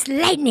 Grease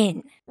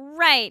Lightning!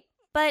 Right,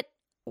 but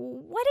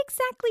what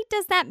exactly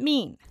does that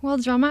mean? Well,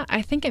 Drama,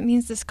 I think it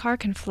means this car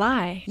can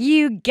fly.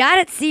 You got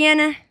it,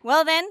 Sienna.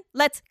 Well then,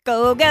 let's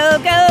go, go,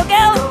 go,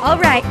 go! All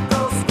right,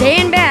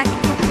 stand back.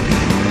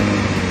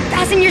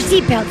 Fasten your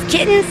seatbelts,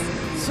 kittens.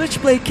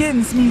 Switchblade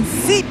kittens means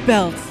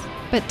seatbelts.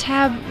 But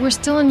Tab, we're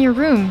still in your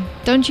room.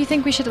 Don't you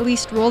think we should at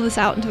least roll this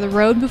out into the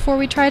road before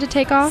we try to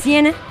take off?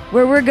 Sienna,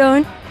 where we're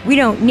going, we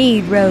don't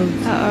need roads.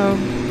 Uh-oh.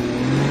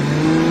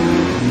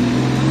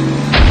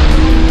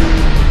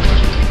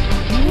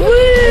 Woo!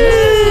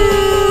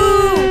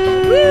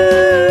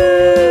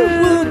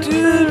 Woo,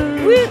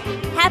 dude! Woo!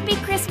 Happy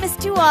Christmas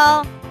to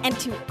all, and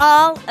to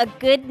all a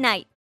good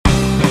night.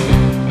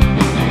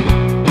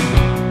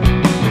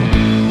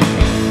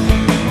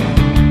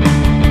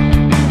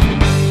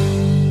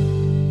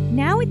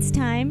 Now it's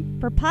time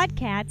for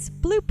Podcat's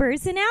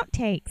bloopers and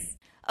outtakes.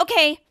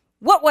 Okay,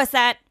 what was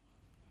that?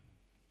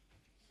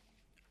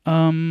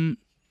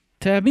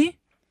 Tabby?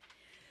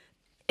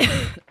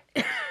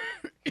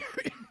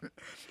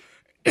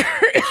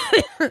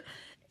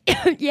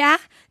 Yeah?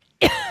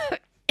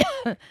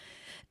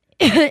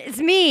 It's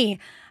me.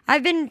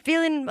 I've been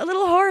feeling a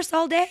little hoarse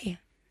all day.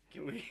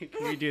 Can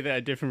we do that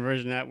a different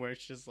version of that where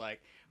it's just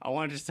like, I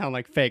want it to sound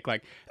like fake,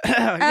 like,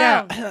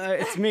 yeah,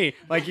 it's me.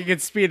 Like, you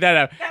could speed that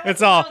up.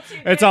 It's all,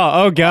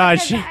 oh, God.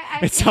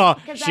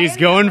 She's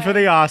going for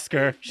the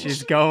Oscar.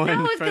 She's going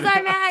No, it's for because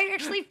the I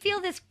actually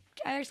feel this.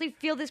 I actually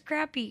feel this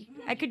crappy.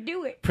 I could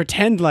do it.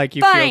 Pretend like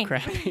you Fine. feel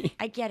crappy.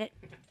 I get it.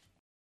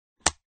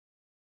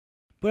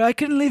 But I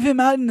couldn't leave him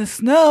out in the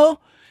snow.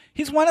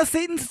 He's one of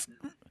Satan's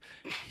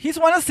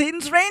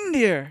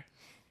reindeer.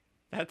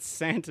 That's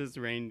Santa's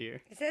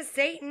reindeer. It says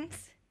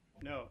Satan's.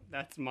 No,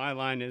 that's my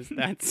line is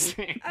that's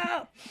Santa.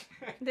 Oh.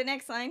 The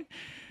next line.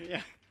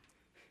 Yeah.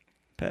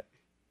 Pep.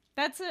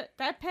 That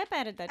Pep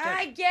added that joke.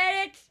 I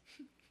get it.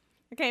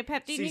 Okay,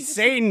 Pep, do you See, need to...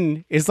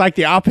 Satan is like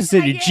the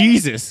opposite of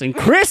Jesus, and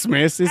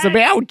Christmas is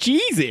about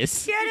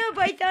Jesus. Shut up.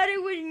 I thought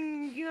it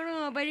was... Shut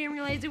up. I didn't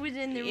realize it was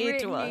in the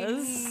It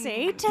was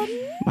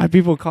Satan? My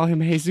people call him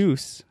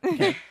Jesus.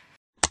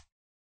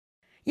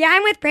 Yeah,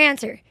 I'm with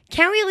Prancer.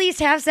 Can't we at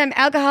least have some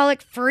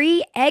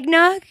alcoholic-free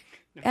eggnog?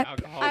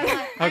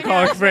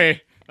 Alcoholic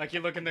free. Like you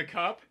look in the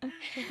cup.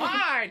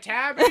 Hi,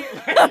 Tabby.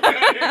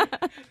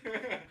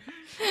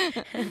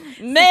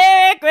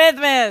 Merry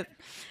Christmas!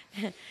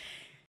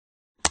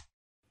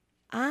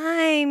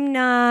 I'm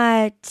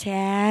not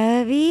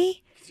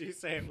Tabby. Did you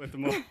say it with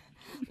more?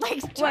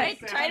 Like,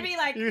 try to be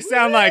like... You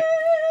sound like,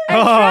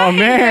 oh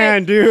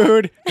man,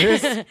 dude.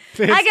 This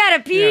I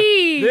gotta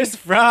pee. Yeah, this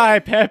fry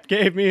Pep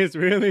gave me is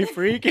really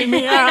freaking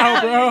me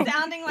out, bro. You're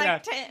sounding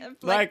like...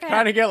 Like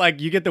trying to get like,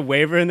 you get the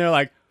waiver in there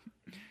like,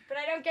 But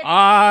I don't get...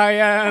 I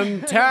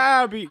am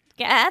Tabby.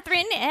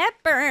 Catherine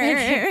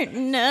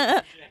Hepburn.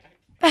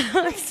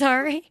 I'm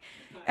sorry.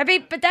 I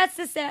mean, but that's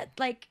the sound,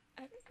 like...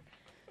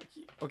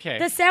 Okay.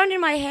 The sound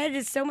in my head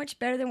is so much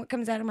better than what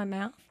comes out of my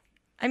mouth.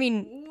 I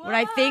mean, what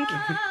I think...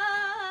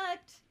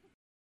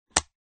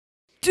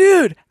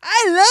 Dude,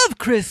 I love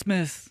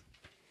Christmas.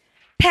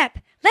 Pep,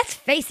 let's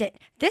face it.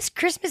 This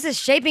Christmas is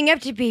shaping up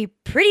to be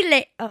pretty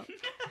late. Oh.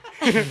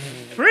 Pretty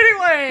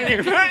lame.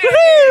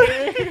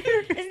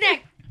 Isn't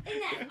that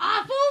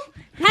awful?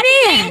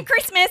 Lame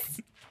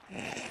Christmas.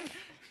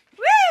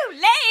 Woo!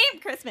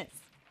 Lame Christmas.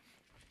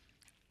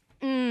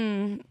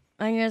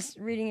 I guess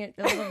reading it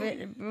a little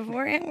bit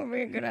beforehand would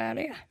be a good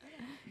idea.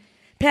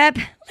 Pep,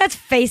 let's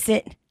face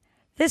it.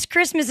 This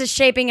Christmas is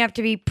shaping up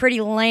to be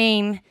pretty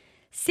lame.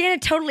 Santa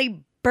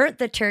totally burnt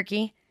the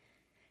turkey.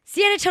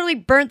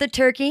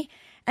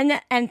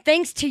 And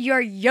thanks to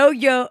your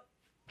yo-yo...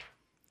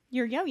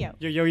 Your yo-yo.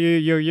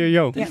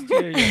 Yo.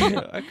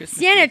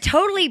 Santa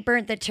totally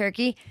burnt the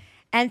turkey.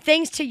 And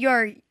thanks to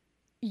your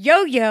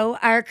yo-yo,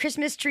 our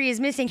Christmas tree is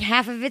missing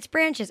half of its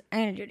branches. I'm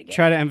going to do it again.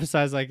 Try to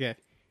emphasize like it.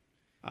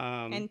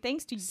 And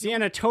thanks to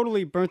Santa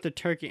totally burnt the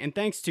turkey, and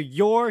thanks to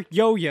your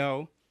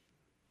yo-yo,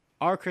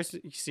 our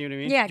Christmas. You see what I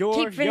mean? Yeah, your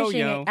keep finishing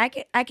yo-yo.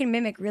 it. I can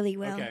mimic really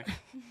well. Okay.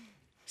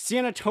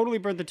 Santa totally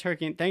burnt the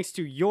turkey, and thanks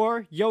to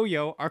your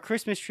yo-yo, our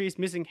Christmas tree is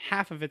missing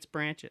half of its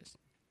branches.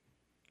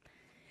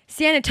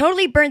 Santa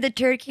totally burned the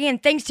turkey,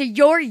 and thanks to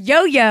your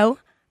yo-yo,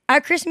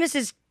 our Christmas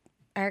is...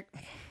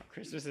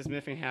 Christmas is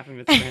missing half of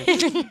its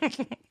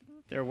branches.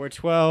 There were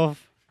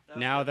 12.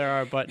 Now there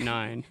are but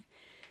 9.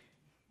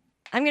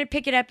 I'm gonna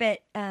pick it up at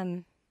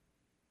the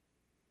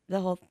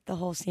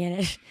whole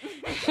Santa.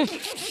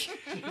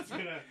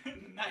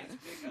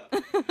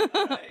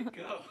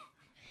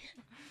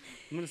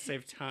 I'm gonna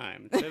save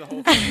time. Say the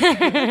whole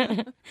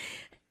thing.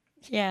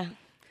 Yeah.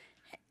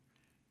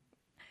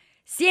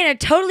 Santa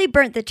totally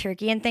burnt the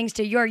turkey, and thanks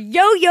to your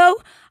yo-yo,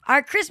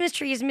 our Christmas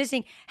tree is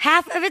missing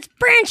half of its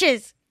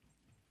branches.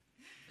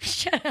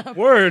 Shut up.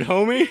 Word,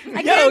 homie.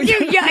 I can't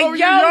do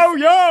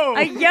yo.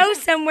 a yo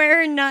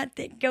somewhere and not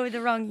go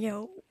the wrong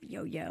yo.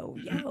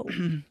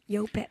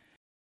 Yo, Pep.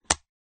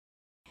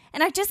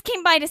 And I just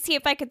came by to see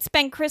if I could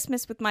spend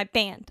Christmas with my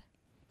band.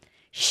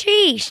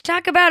 Sheesh,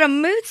 talk about a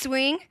mood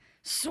swing.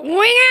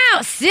 Swing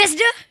out,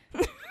 sister.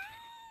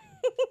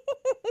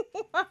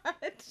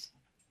 What?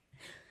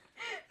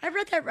 I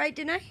read that right,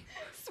 didn't I?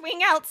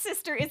 Swing Out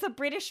Sister is a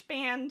British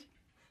band.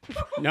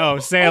 No,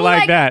 say it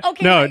like that.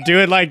 Okay, no, do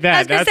it like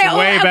that. That's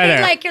way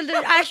better. Like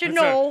I should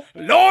know.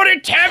 Lordy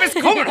Tabby's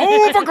coming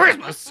home for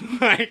Christmas.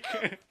 Like,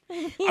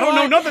 I don't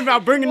know nothing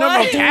about bringing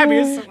up no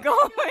tabbies.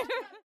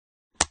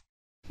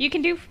 You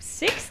can do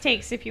 6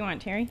 takes if you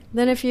want, Terry.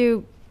 Then if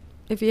you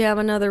have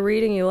another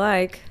reading you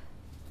like.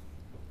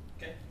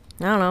 Okay.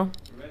 I don't know.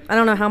 I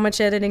don't know how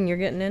much editing you're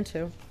getting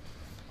into.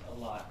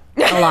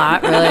 A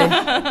lot,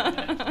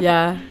 really.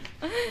 Yeah.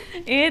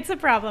 It's a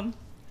problem.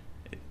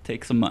 It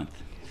takes a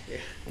month.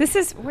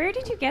 Where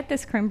did you get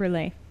this creme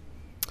brulee?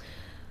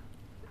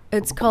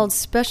 It's called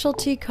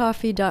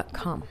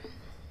specialtycoffee.com.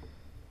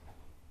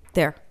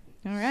 There.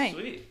 All right.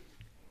 Sweet.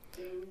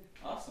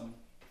 Awesome.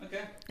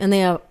 Okay. And they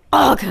have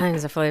all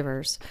kinds of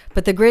flavors.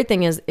 But the great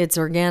thing is it's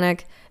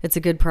organic, it's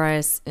a good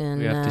price,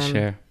 and we have to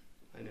share.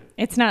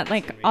 It's not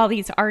like all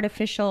these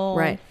artificial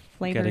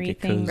flavory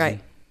things. Right.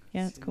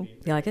 Yeah, it's cool.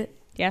 You like it?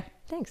 Yeah.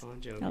 Thanks. A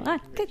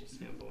lot. Good.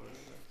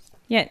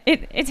 Yeah,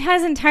 it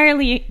has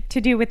entirely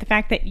to do with the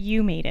fact that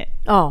you made it.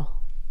 Oh.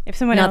 If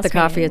someone not else the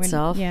made coffee it,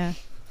 itself. Yeah.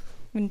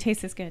 Wouldn't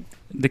taste as good.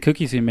 The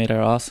cookies you made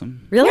are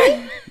awesome.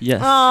 Really? Yes.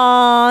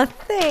 Aw,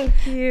 thank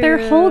you.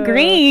 They're whole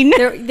grain.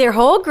 They're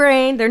whole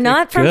grain. They're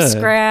not from good.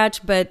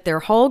 scratch, but they're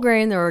whole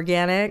grain. They're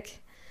organic,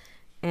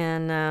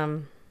 and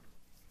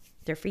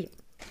they're free.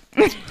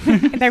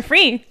 They're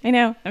free. I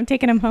know. I'm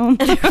taking them home.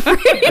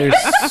 They're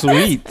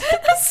sweet.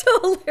 That's so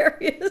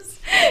hilarious.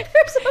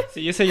 So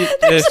you say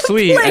they're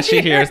sweet, and she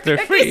hears they're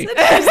free. She's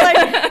like,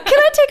 can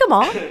I take them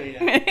all?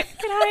 Can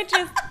I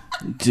just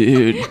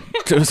Dude,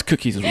 those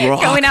cookies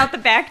rock. going out the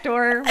back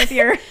door with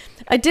your...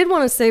 I did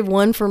want to save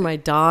one for my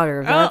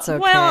daughter. That's okay.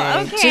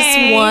 Well, okay.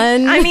 Just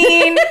one. I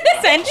mean,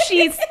 since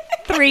she's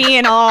 3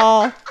 and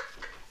all.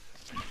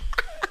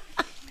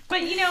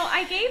 But,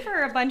 I gave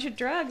her a bunch of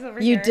drugs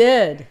over You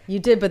here.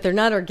 did, but they're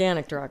not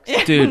organic drugs.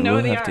 Dude, No,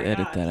 we'll they have to are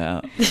edit not. that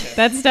out.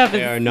 That stuff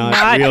They is are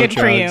not real good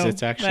drugs. for you.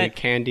 It's actually but-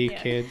 candy,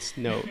 kids.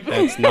 No,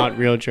 that's not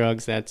real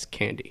drugs. That's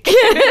candy.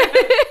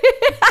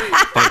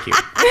 Thank you.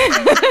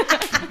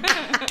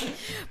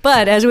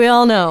 But as we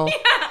all know,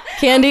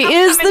 candy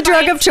is the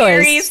drug of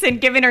choice. And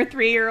giving her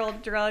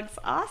 3-year-old drugs.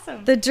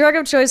 Awesome. The drug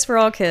of choice for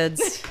all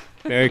kids.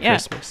 Merry Yeah.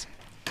 Christmas.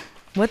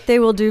 What they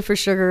will do for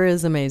sugar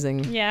is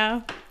amazing.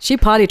 Yeah. She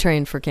potty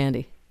trained for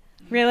candy.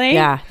 Really?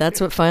 Yeah,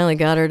 that's what finally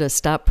got her to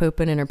stop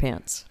pooping in her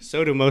pants.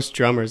 So do most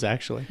drummers,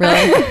 actually.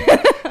 Really?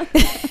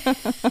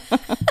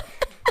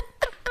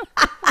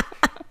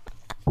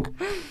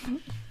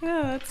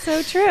 Oh, that's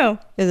so true.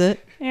 Is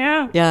it?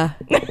 Yeah. Yeah.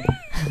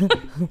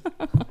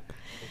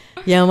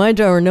 Yeah, my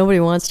drummer, nobody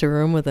wants to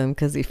room with him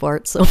because he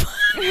farts so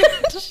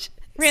much.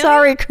 Really?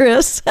 Sorry,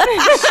 Chris.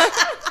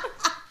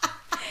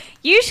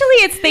 Usually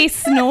it's they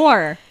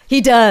snore.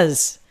 He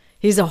does.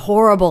 He's a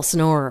horrible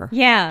snorer.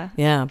 Yeah.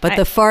 Yeah, but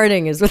the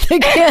farting is what they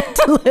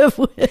can't live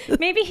with.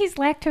 Maybe he's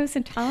lactose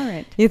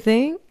intolerant. You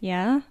think?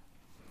 Yeah.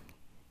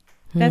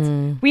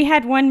 We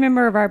had one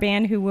member of our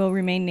band who will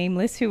remain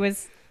nameless who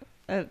was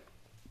a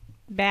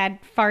bad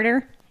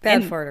farter.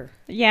 Bad And- farter.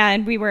 Yeah,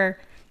 and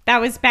that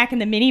was back in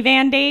the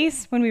minivan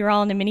days when we were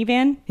all in a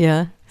minivan.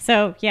 Yeah.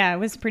 So, yeah, it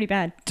was pretty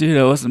bad. Dude,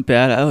 I wasn't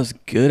bad. I was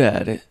good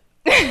at it.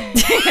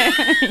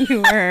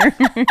 You were.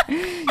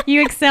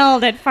 You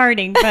excelled at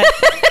farting, but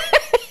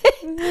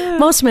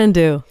Most men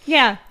do.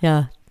 yeah.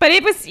 Yeah. But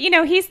it was,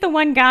 he's the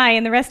one guy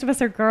and the rest of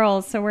us are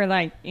girls, so we're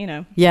like,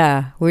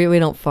 Yeah, we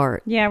don't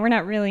fart. yeah, we're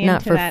not really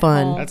Not into for that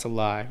fun. whole That's a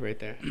lie right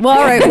there. Well,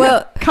 all right,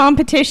 well,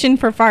 competition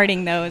for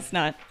farting though. It's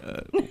not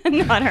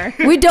not her.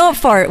 we don't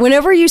fart.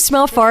 Whenever you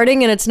smell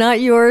farting and it's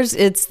not yours,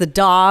 it's the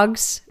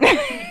dog's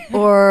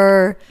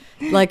or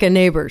like a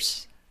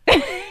neighbor's. A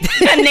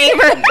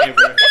neighbor.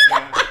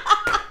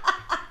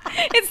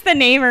 It's the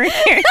neighbor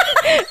here.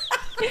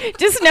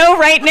 Just know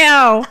right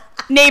now,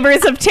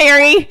 neighbors of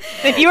Terry,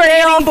 that you are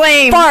getting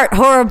blamed. Fart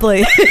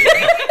horribly.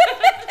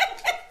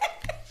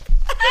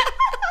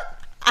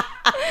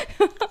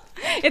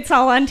 It's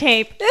all on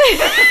tape.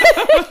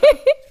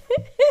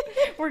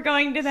 We're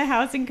going to the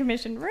housing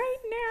commission right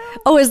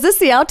now. Oh, is this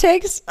the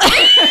outtakes?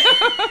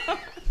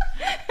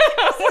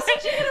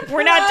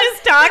 We're not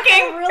just talking.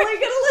 I'm really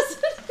gonna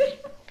listen.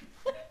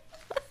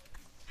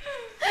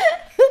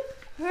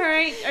 All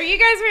right, are you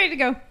guys ready to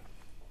go?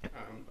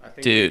 I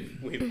think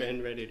Dude. we've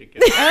been ready to go.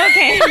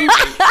 Okay.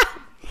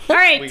 All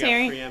right, We got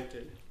Terry.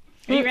 preempted.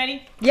 Are you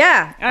ready?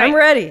 Yeah, All right. I'm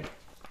ready.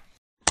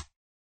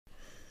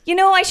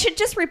 I should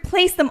just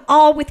replace them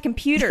all with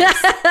computers.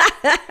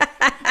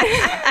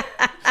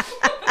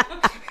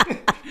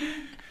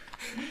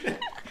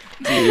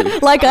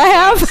 Like I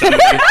have.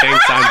 Somebody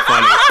thinks I'm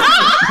funny.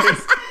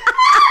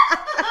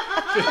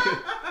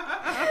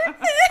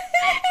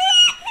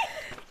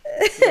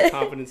 The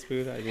confidence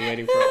booth. I've been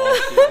waiting for all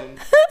season.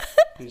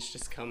 And it's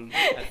just come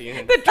at the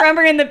end. The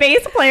drummer and the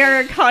bass player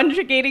are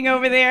conjugating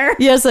over there,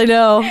 Yes, I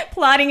know.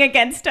 plotting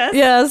against us.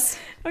 Yes.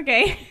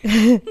 Okay.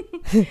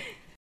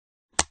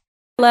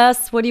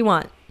 Les, what do you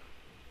want?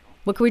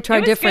 What can we try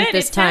It was different good.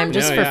 this It time, sounded-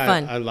 just No, for yeah,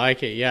 fun? I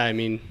like it. Yeah, I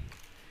mean, you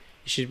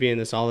should be in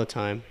this all the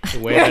time.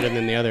 You're way better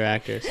than the other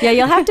actors. Yeah,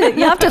 you'll have to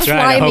That's fly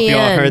right. I hope me you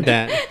all in. heard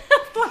that.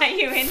 Fly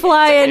you in.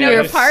 Fly in Yeah,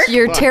 your just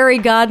your fly. Terry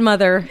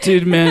godmother.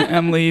 Dude, man,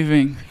 I'm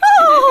leaving.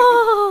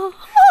 Oh,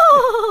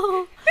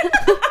 oh.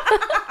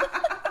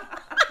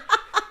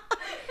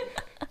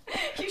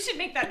 You should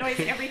make that noise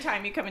every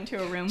time you come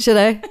into a room. Should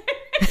I?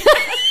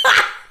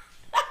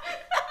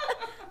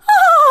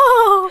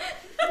 Oh,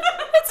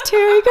 it's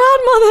Terry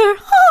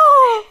godmother.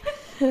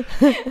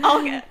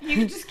 Oh. You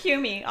can just cue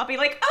me. I'll be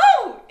like,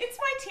 oh, it's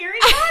my Terry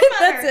godmother.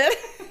 That's it.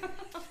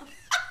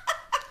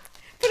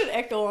 Put an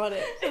echo on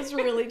it. It's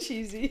really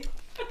cheesy.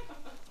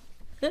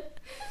 Oh,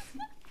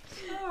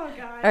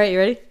 God. All right, you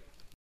ready?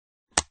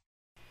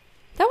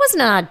 That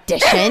wasn't an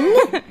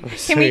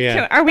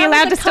audition. Are we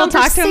allowed to still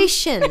talk to him?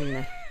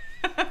 Conversation.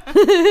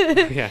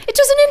 Yeah. It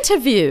was an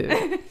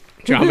interview.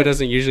 Drama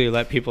doesn't usually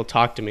let people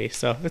talk to me,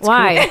 so it's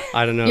Why? cool.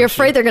 I don't know. You're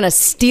afraid they're gonna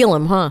steal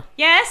them, huh?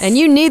 Yes. And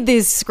you need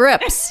these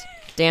scripts.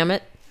 Damn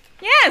it.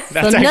 Yes.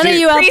 So none of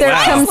you out there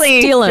come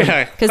steal him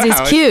Yeah. because he's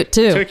Wow, cute It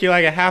too. took you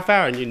like a half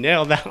hour and you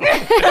nailed that one.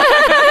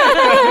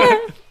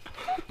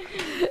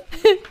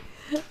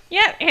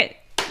 Yeah.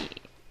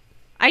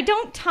 I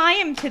don't tie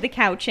him to the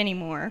couch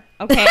anymore,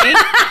 okay?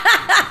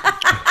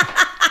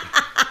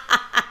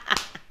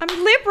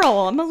 I'm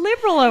liberal. I'm a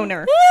liberal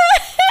owner.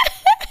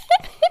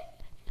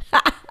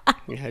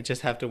 Yeah, I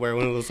just have to wear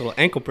one of those little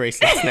ankle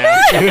bracelets now.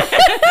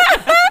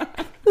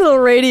 Little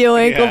radio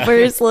ankle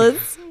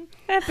bracelets.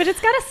 But it's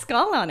got a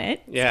skull on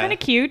it. It's Yeah. kind of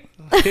cute.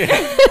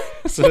 Yeah.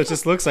 So it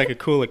just looks like a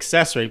cool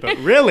accessory, but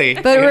really,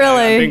 But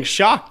really. I'm being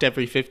shocked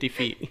every 50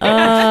 feet.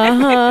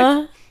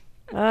 Uh-huh.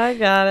 I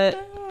got it.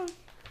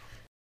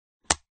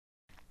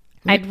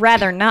 I'd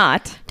rather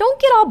not. Don't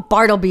get all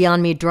Bartleby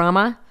on me,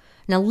 drama.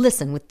 Now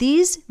listen, with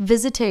these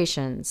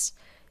visitations.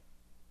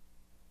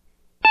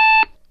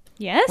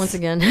 Yes? Once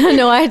again.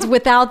 No, it's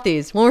without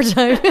these. One more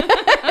time.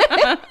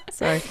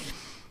 Sorry.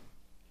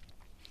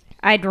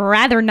 I'd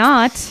rather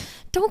not.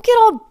 Don't get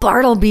all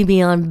Bartleby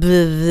me on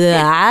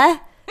blah.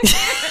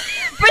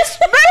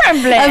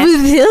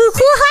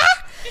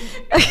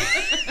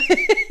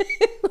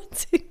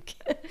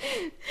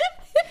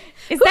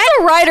 Is Who's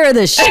the writer of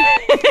this shit?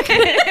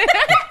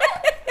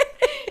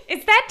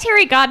 Is that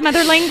Terry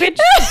Godmother language?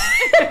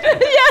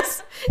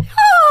 Yes.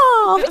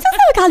 Oh,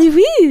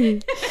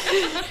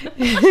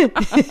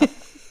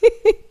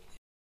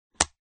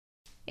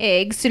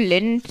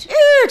 Excellent.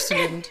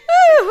 Excellent.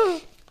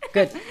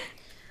 Good.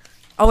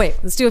 Oh, wait.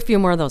 Let's do a few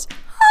more of those.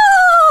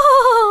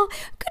 Oh,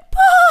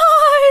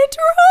 goodbye,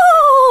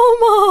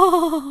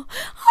 drama.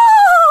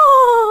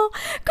 Oh,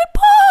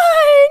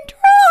 goodbye,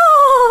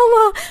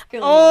 drama.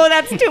 Oh,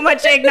 that's too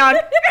much eggnog.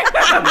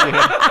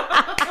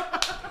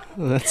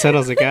 Well, that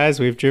settles it, guys.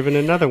 We've driven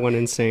another one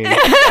insane. Our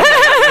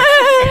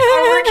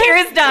work here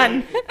is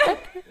done.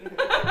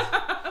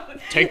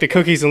 Take the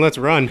cookies and let's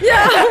run.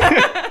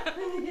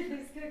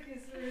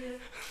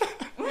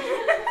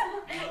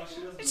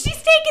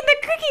 She's taking the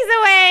cookies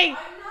away.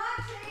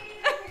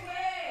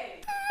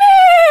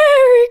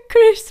 Merry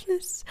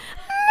Christmas.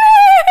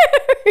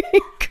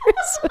 Merry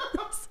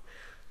Christmas.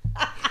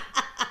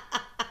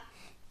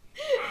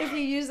 If you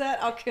use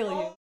that, I'll kill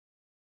you.